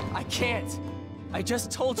 I can't. I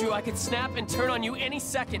just told you I could snap and turn on you any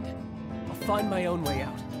second. I'll find my own way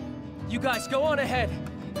out. You guys, go on ahead.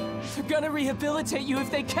 They're gonna rehabilitate you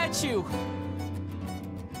if they catch you.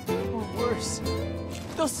 Or worse,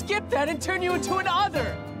 they'll skip that and turn you into an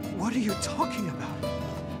other. What are you talking about?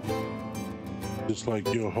 Just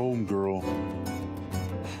like your homegirl.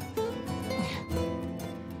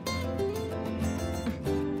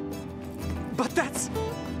 But that's...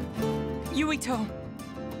 Yuito,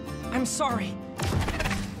 I'm sorry.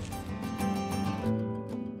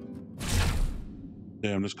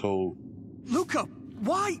 Damn, this cold. Luca,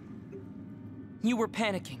 why? You were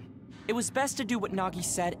panicking. It was best to do what Nagi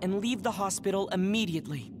said and leave the hospital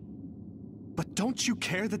immediately. But don't you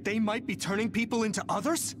care that they might be turning people into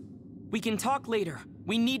others? We can talk later.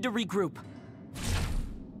 We need to regroup.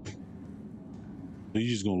 You're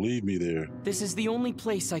just gonna leave me there. This is the only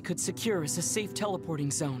place I could secure as a safe teleporting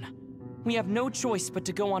zone. We have no choice but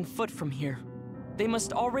to go on foot from here. They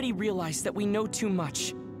must already realize that we know too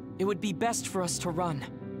much. It would be best for us to run.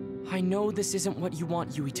 I know this isn't what you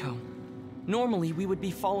want, Yuito. Normally, we would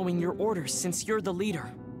be following your orders since you're the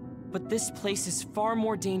leader. But this place is far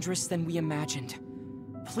more dangerous than we imagined.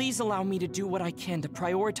 Please allow me to do what I can to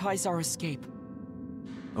prioritize our escape.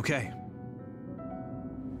 Okay.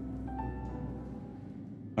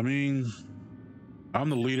 I mean, I'm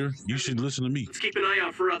the leader. You should listen to me. Let's keep an eye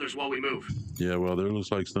out for others while we move. Yeah, well, there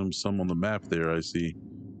looks like some on the map there, I see.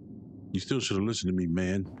 You still should have listened to me,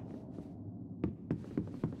 man.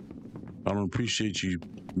 I don't appreciate you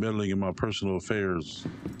meddling in my personal affairs.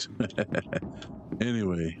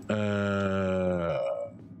 Anyway,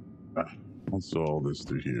 what's all this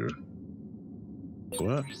through here?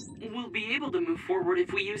 What? We'll be able to move forward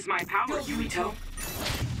if we use my powers, Yuito.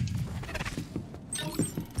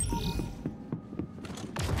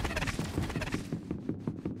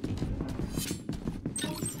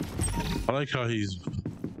 I like how he's...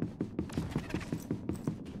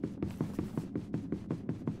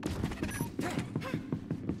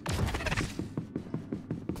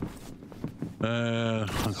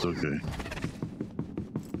 That's okay.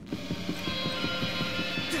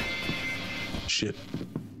 Shit.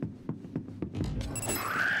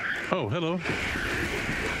 Oh, hello.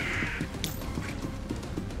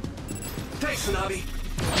 Thanks, Nabi.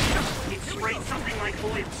 It sprayed something like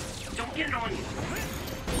oil. Don't get it on you.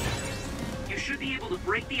 You should be able to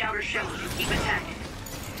break the outer shell if you keep attacking.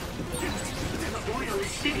 The oil is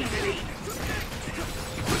sticking to me.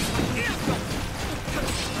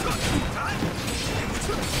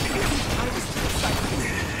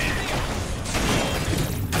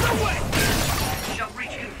 No way! Shell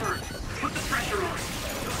breach confirmed. Put the pressure on.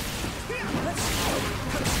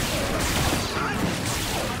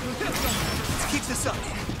 Let's keep this up.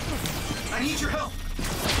 I need your help.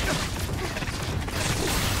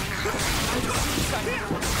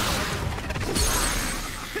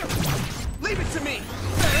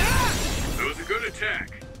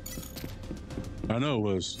 I know it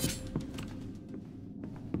was.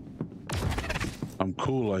 I'm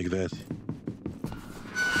cool like that.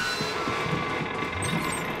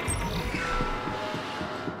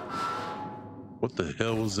 What the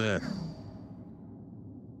hell was that?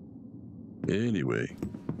 Anyway.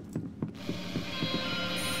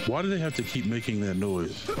 Why do they have to keep making that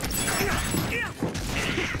noise? All right,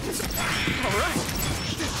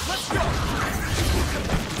 let's go.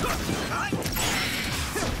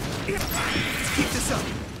 Let's keep this up.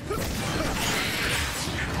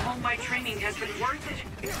 All my training has been worth it.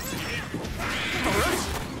 All right.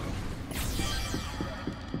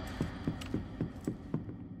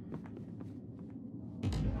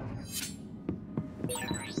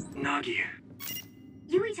 Nagi.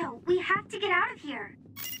 Yuito, we have to get out of here.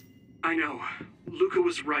 I know. Luca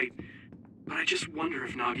was right. But I just wonder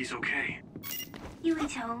if Nagi's okay.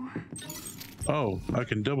 Yuito. Oh, I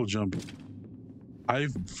can double jump. I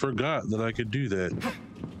forgot that I could do that.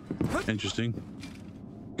 Interesting.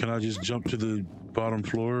 Can I just jump to the bottom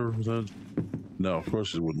floor without... No, of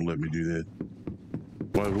course it wouldn't let me do that.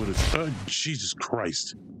 Why would it? Oh, Jesus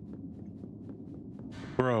Christ.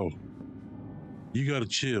 Bro. You gotta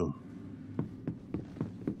chill.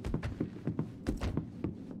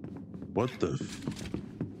 What the?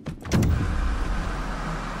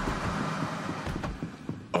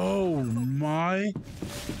 Oh my.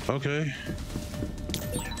 Okay.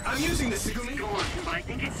 I'm using this, Segumi. Go on, but I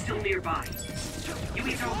think it's still nearby.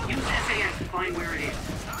 Yuito, use SAS to find where it is.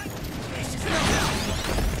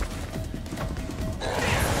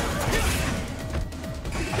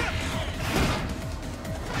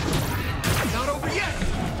 Not over yet.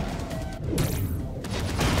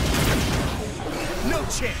 No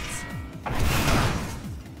chance.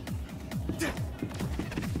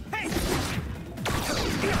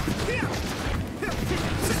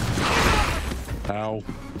 Ow.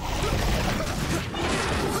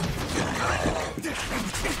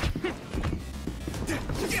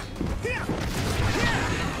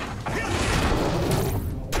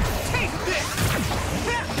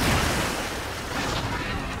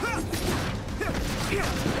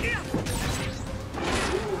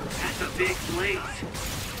 That's a big blaze.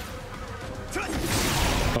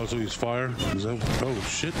 Oh, so he's fire? Is that? Oh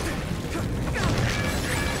shit!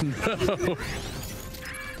 No.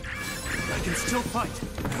 I can still fight.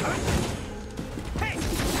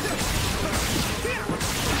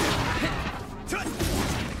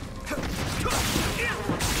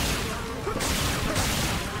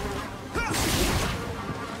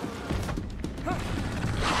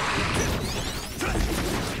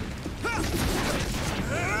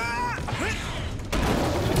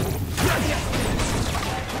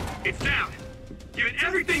 It's down. Give it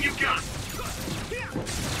everything you've got.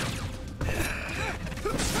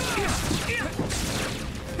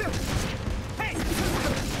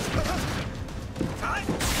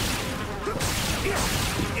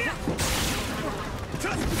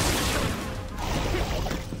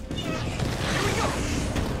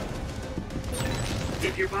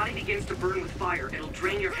 If your body begins to burn with fire, it'll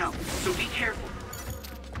drain your health, so be careful.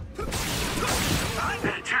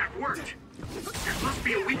 That attack worked. There must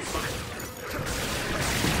be a weak spot.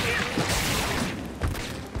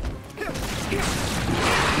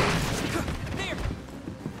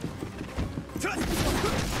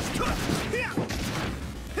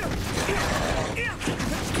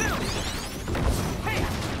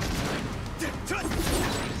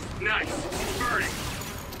 Nice. It's burning.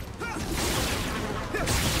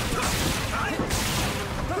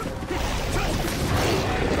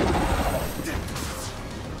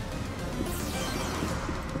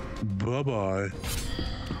 Bye-bye.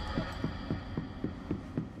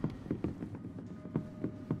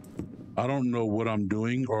 I don't know what I'm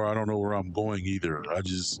doing, or I don't know where I'm going either. I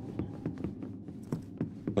just...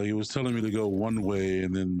 Like, it was telling me to go one way,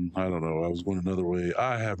 and then, I don't know, I was going another way.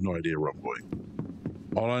 I have no idea where I'm going.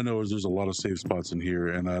 All I know is there's a lot of safe spots in here,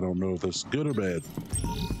 and I don't know if that's good or bad.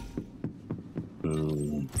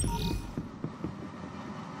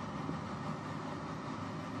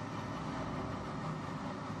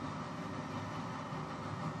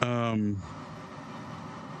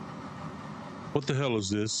 What the hell is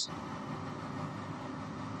this?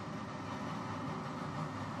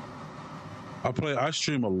 I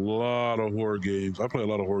stream a lot of horror games. I play a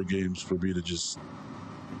lot of horror games for me to just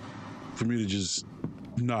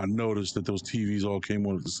not notice that those TVs all came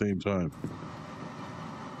on at the same time.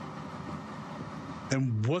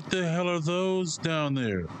 And what the hell are those down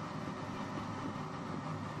there?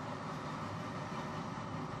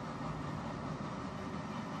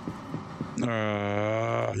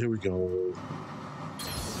 Here we go.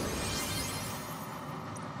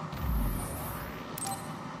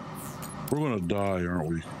 We're gonna die, aren't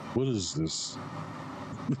we? What is this?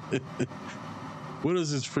 What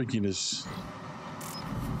is this freakiness?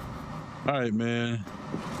 All right, man.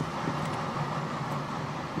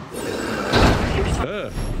 Do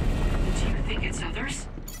you think it's others?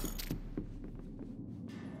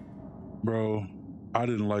 Bro, I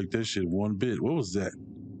didn't like that shit one bit. What was that?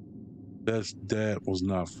 That was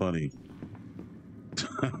not funny.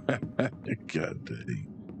 God dang.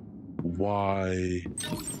 Why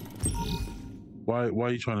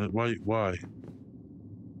are you trying to, why?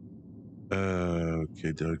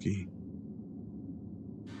 Okay, dokie.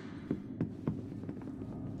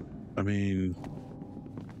 I mean,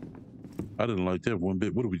 I didn't like that one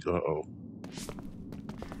bit. What do we, uh-oh.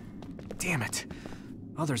 Damn it.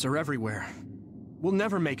 Others are everywhere. We'll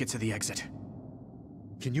never make it to the exit.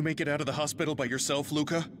 Can you make it out of the hospital by yourself,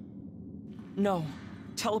 Luca? No.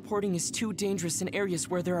 Teleporting is too dangerous in areas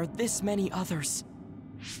where there are this many others.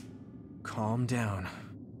 Calm down.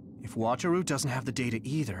 If Wataru doesn't have the data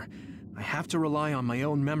either, I have to rely on my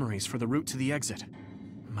own memories for the route to the exit.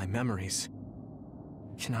 My memories.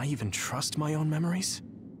 Can I even trust my own memories?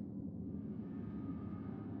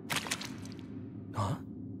 Huh?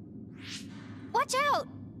 Watch out!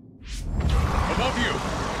 Above you!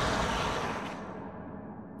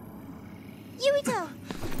 Yuito!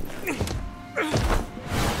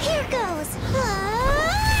 Here goes!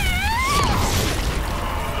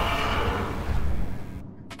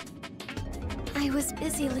 I was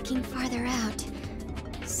busy looking farther out.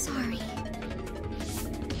 Sorry.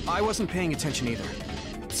 I wasn't paying attention either.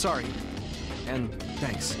 Sorry. And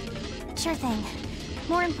thanks. Sure thing.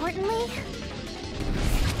 More importantly...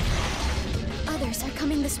 Others are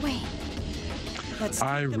coming this way.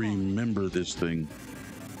 I remember this thing.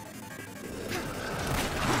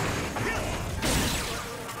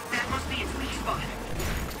 That must be its weak spot.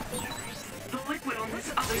 The liquid on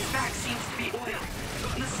this other's back seems to be oil.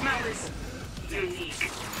 And the smell is unique.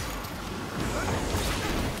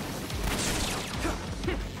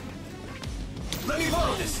 Let me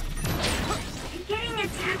borrow this! Getting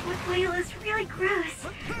attacked with oil is really gross.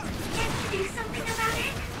 Can't you do something about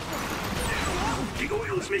it? The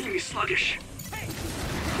oil is making me sluggish.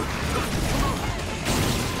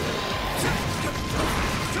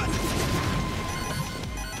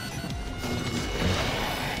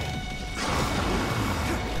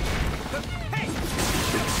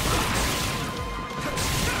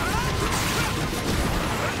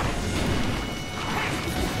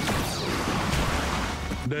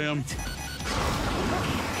 Damn.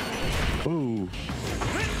 Ooh.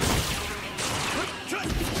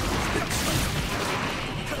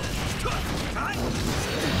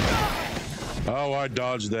 Oh, I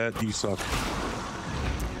dodged that. You suck.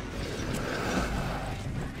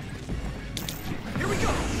 Here we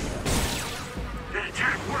go. That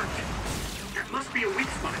attack worked. There must be a weak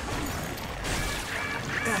spot.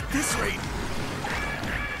 At this rate.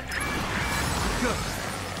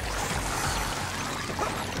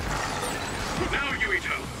 Now,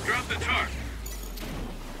 Yuito, drop the tarp.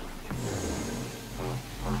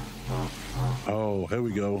 Oh, here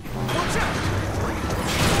we go.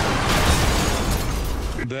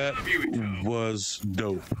 That was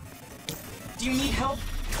dope. Do you need help?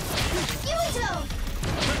 Yuito!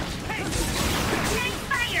 Nice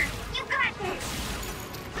fire! You got this!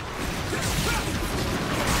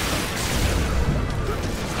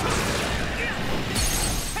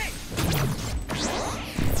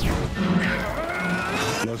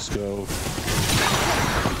 Let's go.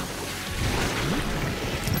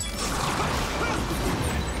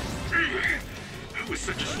 With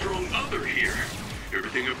such a strong other here,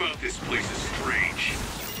 everything about this place is strange.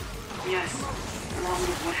 Yes, along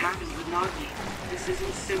with what happened with Nagi. This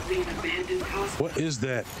isn't simply an abandoned hospital. What is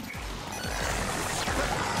that?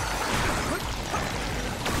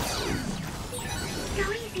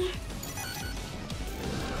 Go easy.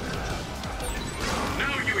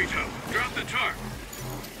 Now, Yuito, drop the tarp.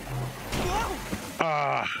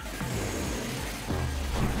 Ah.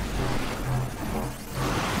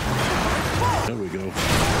 There we go.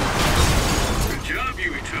 Good job,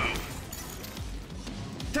 Yuito.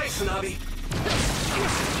 Thanks, Hanabi.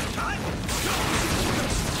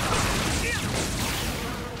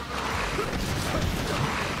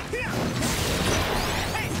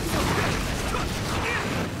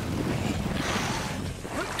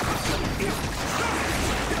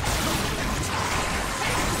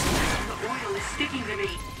 The oil is sticking to me.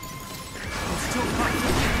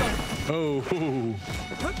 Oh,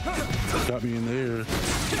 got me in there.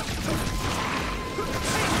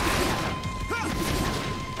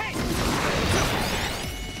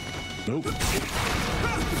 Nope.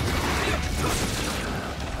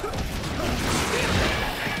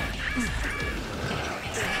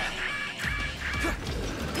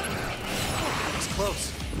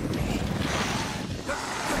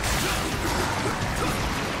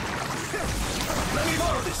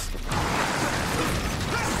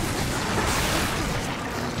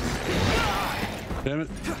 Damn it.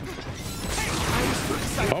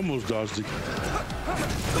 Almost dodged it.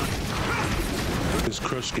 His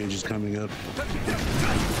crush gauge is coming up.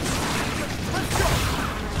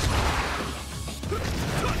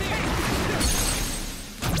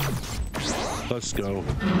 Let's go.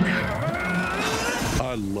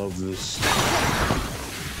 I love this.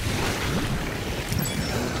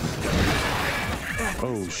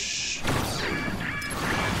 Oh, shh. I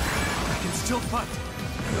can still fight.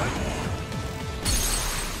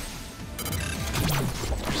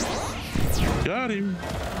 Got him.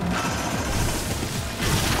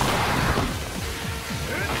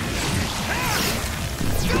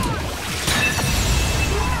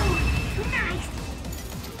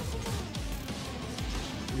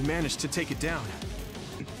 We managed to take it down.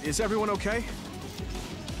 Is everyone okay?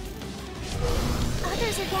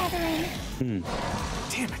 Others are gathering.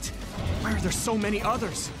 Damn it! Why are there so many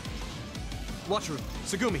others? Watcher,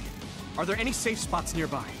 Tsugumi, are there any safe spots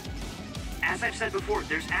nearby? As I've said before,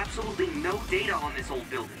 there's absolutely no data on this old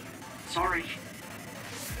building. Sorry.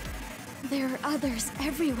 There are others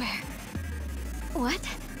everywhere. What?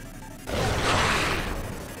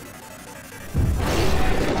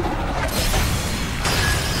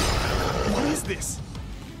 What is this?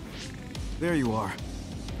 There you are.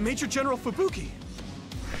 Major General Fubuki.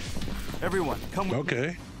 Everyone, come with me.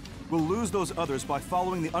 Okay. We'll lose those others by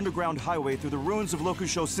following the underground highway through the ruins of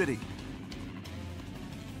Lokusho City.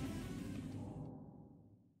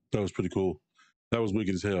 That was pretty cool. That was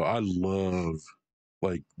wicked as hell. I love,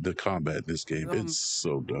 like, the combat in this game. It's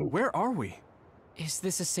so dope. Where are we? Is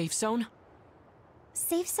this a safe zone?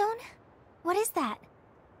 Safe zone? What is that?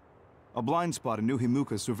 A blind spot in New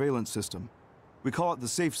Himuka's surveillance system. We call it the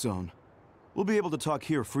safe zone. We'll be able to talk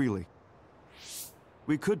here freely.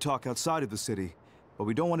 We could talk outside of the city, but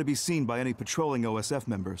we don't want to be seen by any patrolling OSF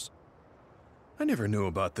members. I never knew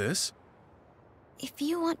about this. If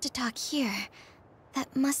you want to talk here,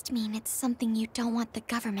 that must mean it's something you don't want the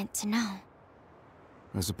government to know.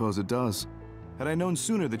 I suppose it does. Had I known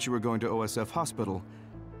sooner that you were going to OSF Hospital,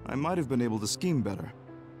 I might have been able to scheme better.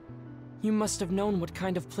 You must have known what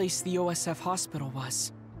kind of place the OSF hospital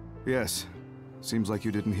was. Yes. Seems like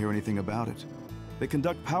you didn't hear anything about it. They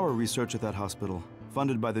conduct power research at that hospital,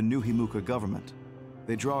 funded by the New Himuka government.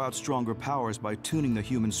 They draw out stronger powers by tuning the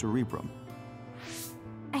human cerebrum.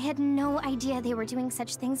 I had no idea they were doing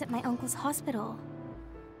such things at my uncle's hospital.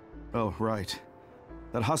 Oh, right.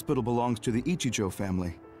 That hospital belongs to the Ichijo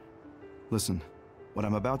family. Listen, what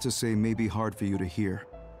I'm about to say may be hard for you to hear.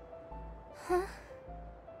 Huh?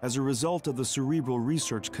 As a result of the cerebral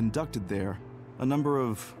research conducted there, a number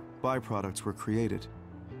of byproducts were created.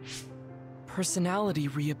 Personality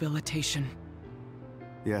rehabilitation.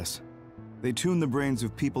 Yes. They tune the brains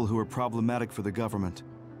of people who are problematic for the government,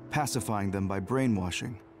 pacifying them by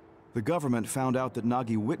brainwashing. The government found out that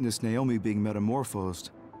Nagi witnessed Naomi being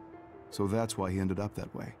metamorphosed, so that's why he ended up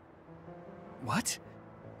that way. What?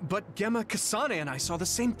 But Gemma, Kasane, and I saw the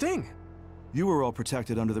same thing. You were all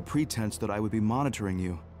protected under the pretense that I would be monitoring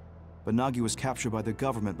you, but Nagi was captured by the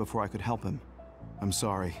government before I could help him. I'm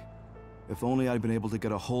sorry. If only I'd been able to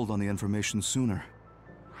get a hold on the information sooner.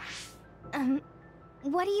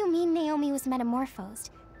 What do you mean Naomi was metamorphosed?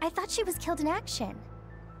 I thought she was killed in action.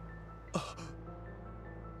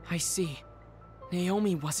 I see.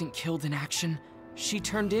 Naomi wasn't killed in action. She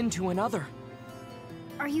turned into another.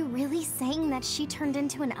 Are you really saying that she turned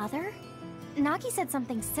into an other? Nagi said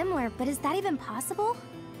something similar, but is that even possible?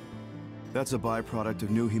 That's a byproduct of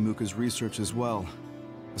New Himuka's research as well.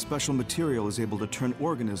 A special material is able to turn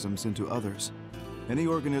organisms into others. Any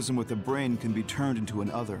organism with a brain can be turned into an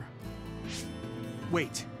other.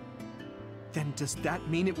 Wait. Then does that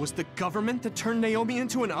mean it was the government that turned Naomi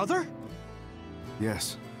into an other?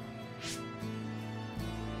 Yes.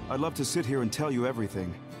 I'd love to sit here and tell you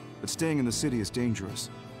everything, but staying in the city is dangerous.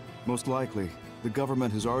 Most likely, the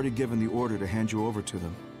government has already given the order to hand you over to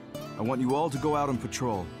them. I want you all to go out on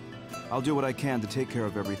patrol. I'll do what I can to take care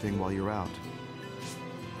of everything while you're out.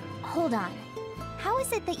 Hold on. How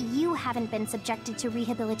is it that you haven't been subjected to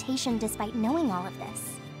rehabilitation despite knowing all of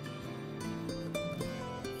this?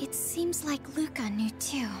 It seems like Luca knew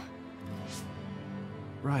too.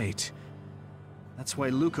 Right. That's why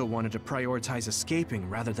Luca wanted to prioritize escaping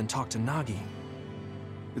rather than talk to Nagi.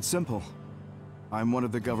 It's simple. I'm one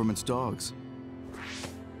of the government's dogs.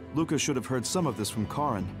 Luca should have heard some of this from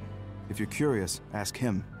Karin. If you're curious, ask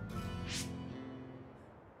him.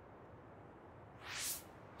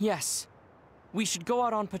 Yes. We should go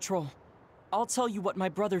out on patrol. I'll tell you what my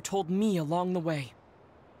brother told me along the way.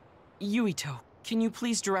 Yuito, can you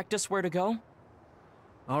please direct us where to go?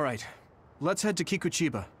 All right, let's head to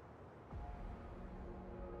Kikuchiba.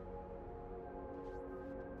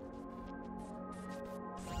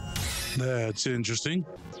 That's interesting.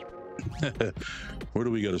 Where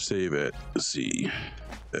do we gotta save at? Let's see.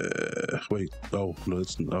 Wait. Oh, no,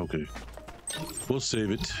 that's okay. We'll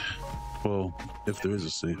save it. Well, if there is a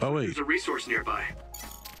save. Oh, wait. There's a resource nearby.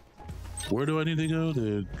 Where do I need to go?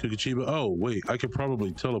 To Kikuchiba? Oh, wait. I could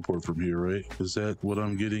probably teleport from here, right? Is that what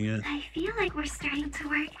I'm getting at? I feel like we're starting to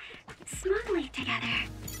work smoothly together.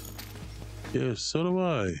 Yeah, so do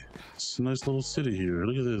I. It's a nice little city here.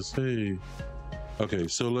 Look at this. Hey. Okay,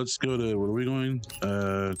 so let's go to, where are we going?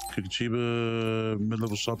 Kikuchiba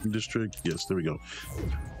mid-level shopping district. Yes, there we go.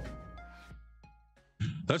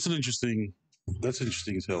 That's interesting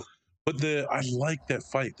as hell. But I like that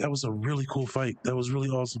fight. That was a really cool fight. That was really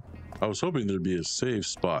awesome. I was hoping there'd be a save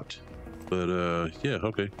spot, but yeah,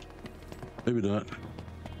 okay. Maybe not.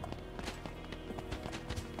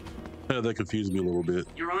 Yeah, that confused me a little bit.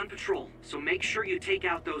 You're on patrol, so make sure you take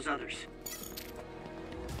out those others.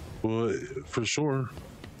 Well, for sure.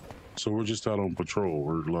 So we're just out on patrol.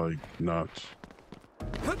 We're like not.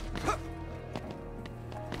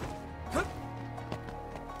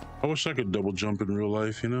 I wish I could double jump in real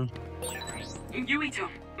life, you know? Yuito,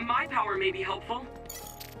 my power may be helpful.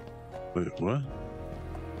 Wait, what?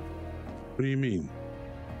 What do you mean?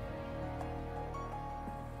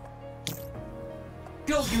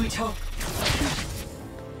 Go, Yuito!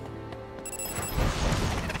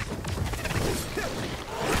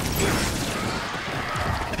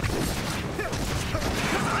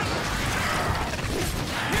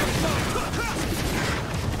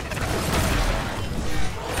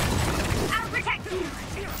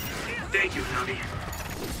 Thank you, Nami.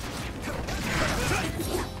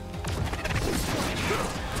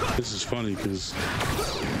 This is funny because.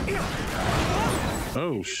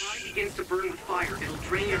 Oh, If your body begins to burn with fire, it'll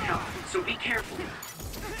drain your health, so be careful.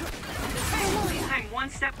 I'm one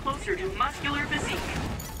step closer to muscular physique.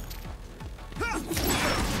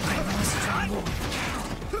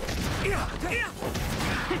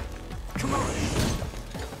 Come on.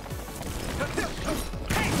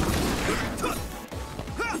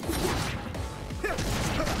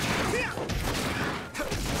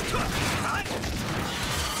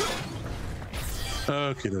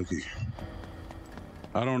 Okay, dokie.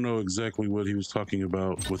 I don't know exactly what he was talking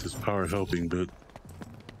about with his power helping, but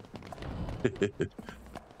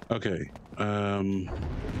okay.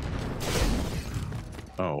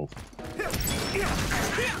 Oh.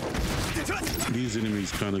 These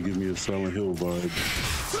enemies kind of give me a Silent Hill vibe.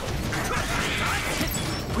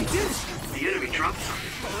 We did it! The enemy dropped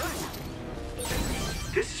something.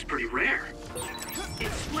 This is pretty rare.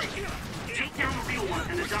 It's split. Take down the real one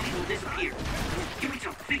and the dummy will disappear.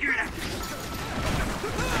 Yuito, figure it out.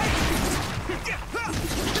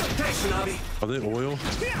 Thanks, Nabi. Are they oil?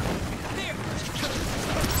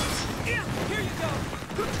 Here you go.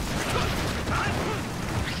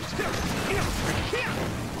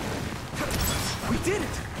 We did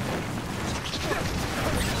it.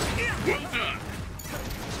 Well done.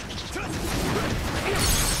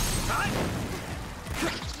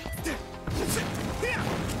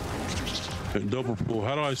 Double pull.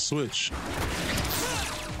 How do I switch?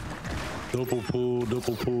 Double pull,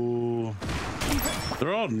 double pull.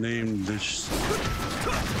 They're all named this.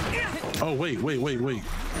 Oh, wait. Look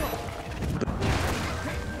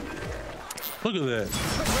at that.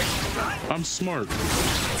 I'm smart.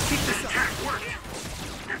 This attack worked.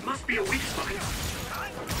 That must be a weak spot.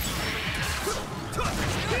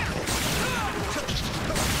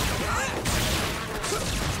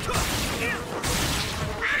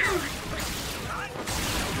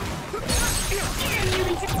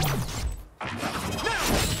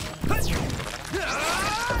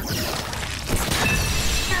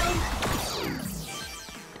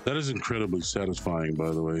 That is incredibly satisfying, by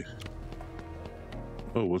the way.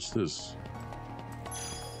 Oh, what's this?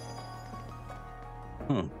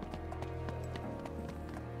 Huh.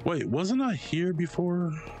 Wait, wasn't I here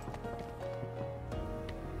before?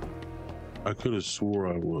 I could have swore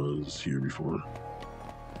I was here before.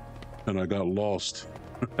 And I got lost.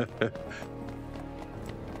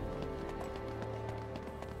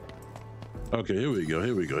 Okay, here we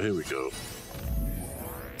go.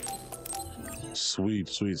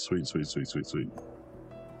 Sweet.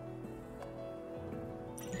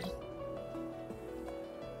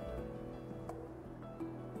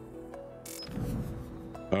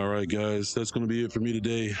 All right, guys, that's going to be it for me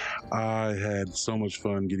today. I had so much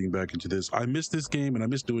fun getting back into this. I missed this game and I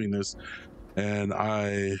miss doing this. And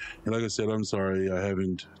like I said, I'm sorry I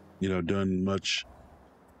haven't, done much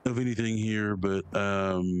of anything here, but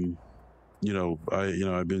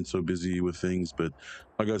I've been so busy with things, but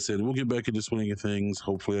like I said, we'll get back into swinging things.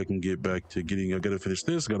 Hopefully I can get back to I gotta finish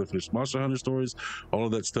this, I gotta finish Monster Hunter stories, all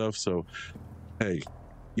of that stuff. So hey,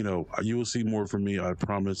 you will see more from me. I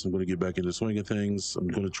promise. I'm going to get back into swinging things. I'm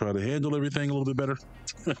going to try to handle everything a little bit better.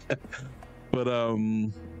 But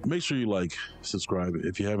make sure you like, subscribe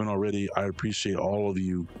if you haven't already. I appreciate all of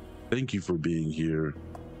you. Thank you for being here.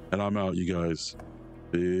 And I'm out, you guys.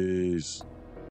 Peace.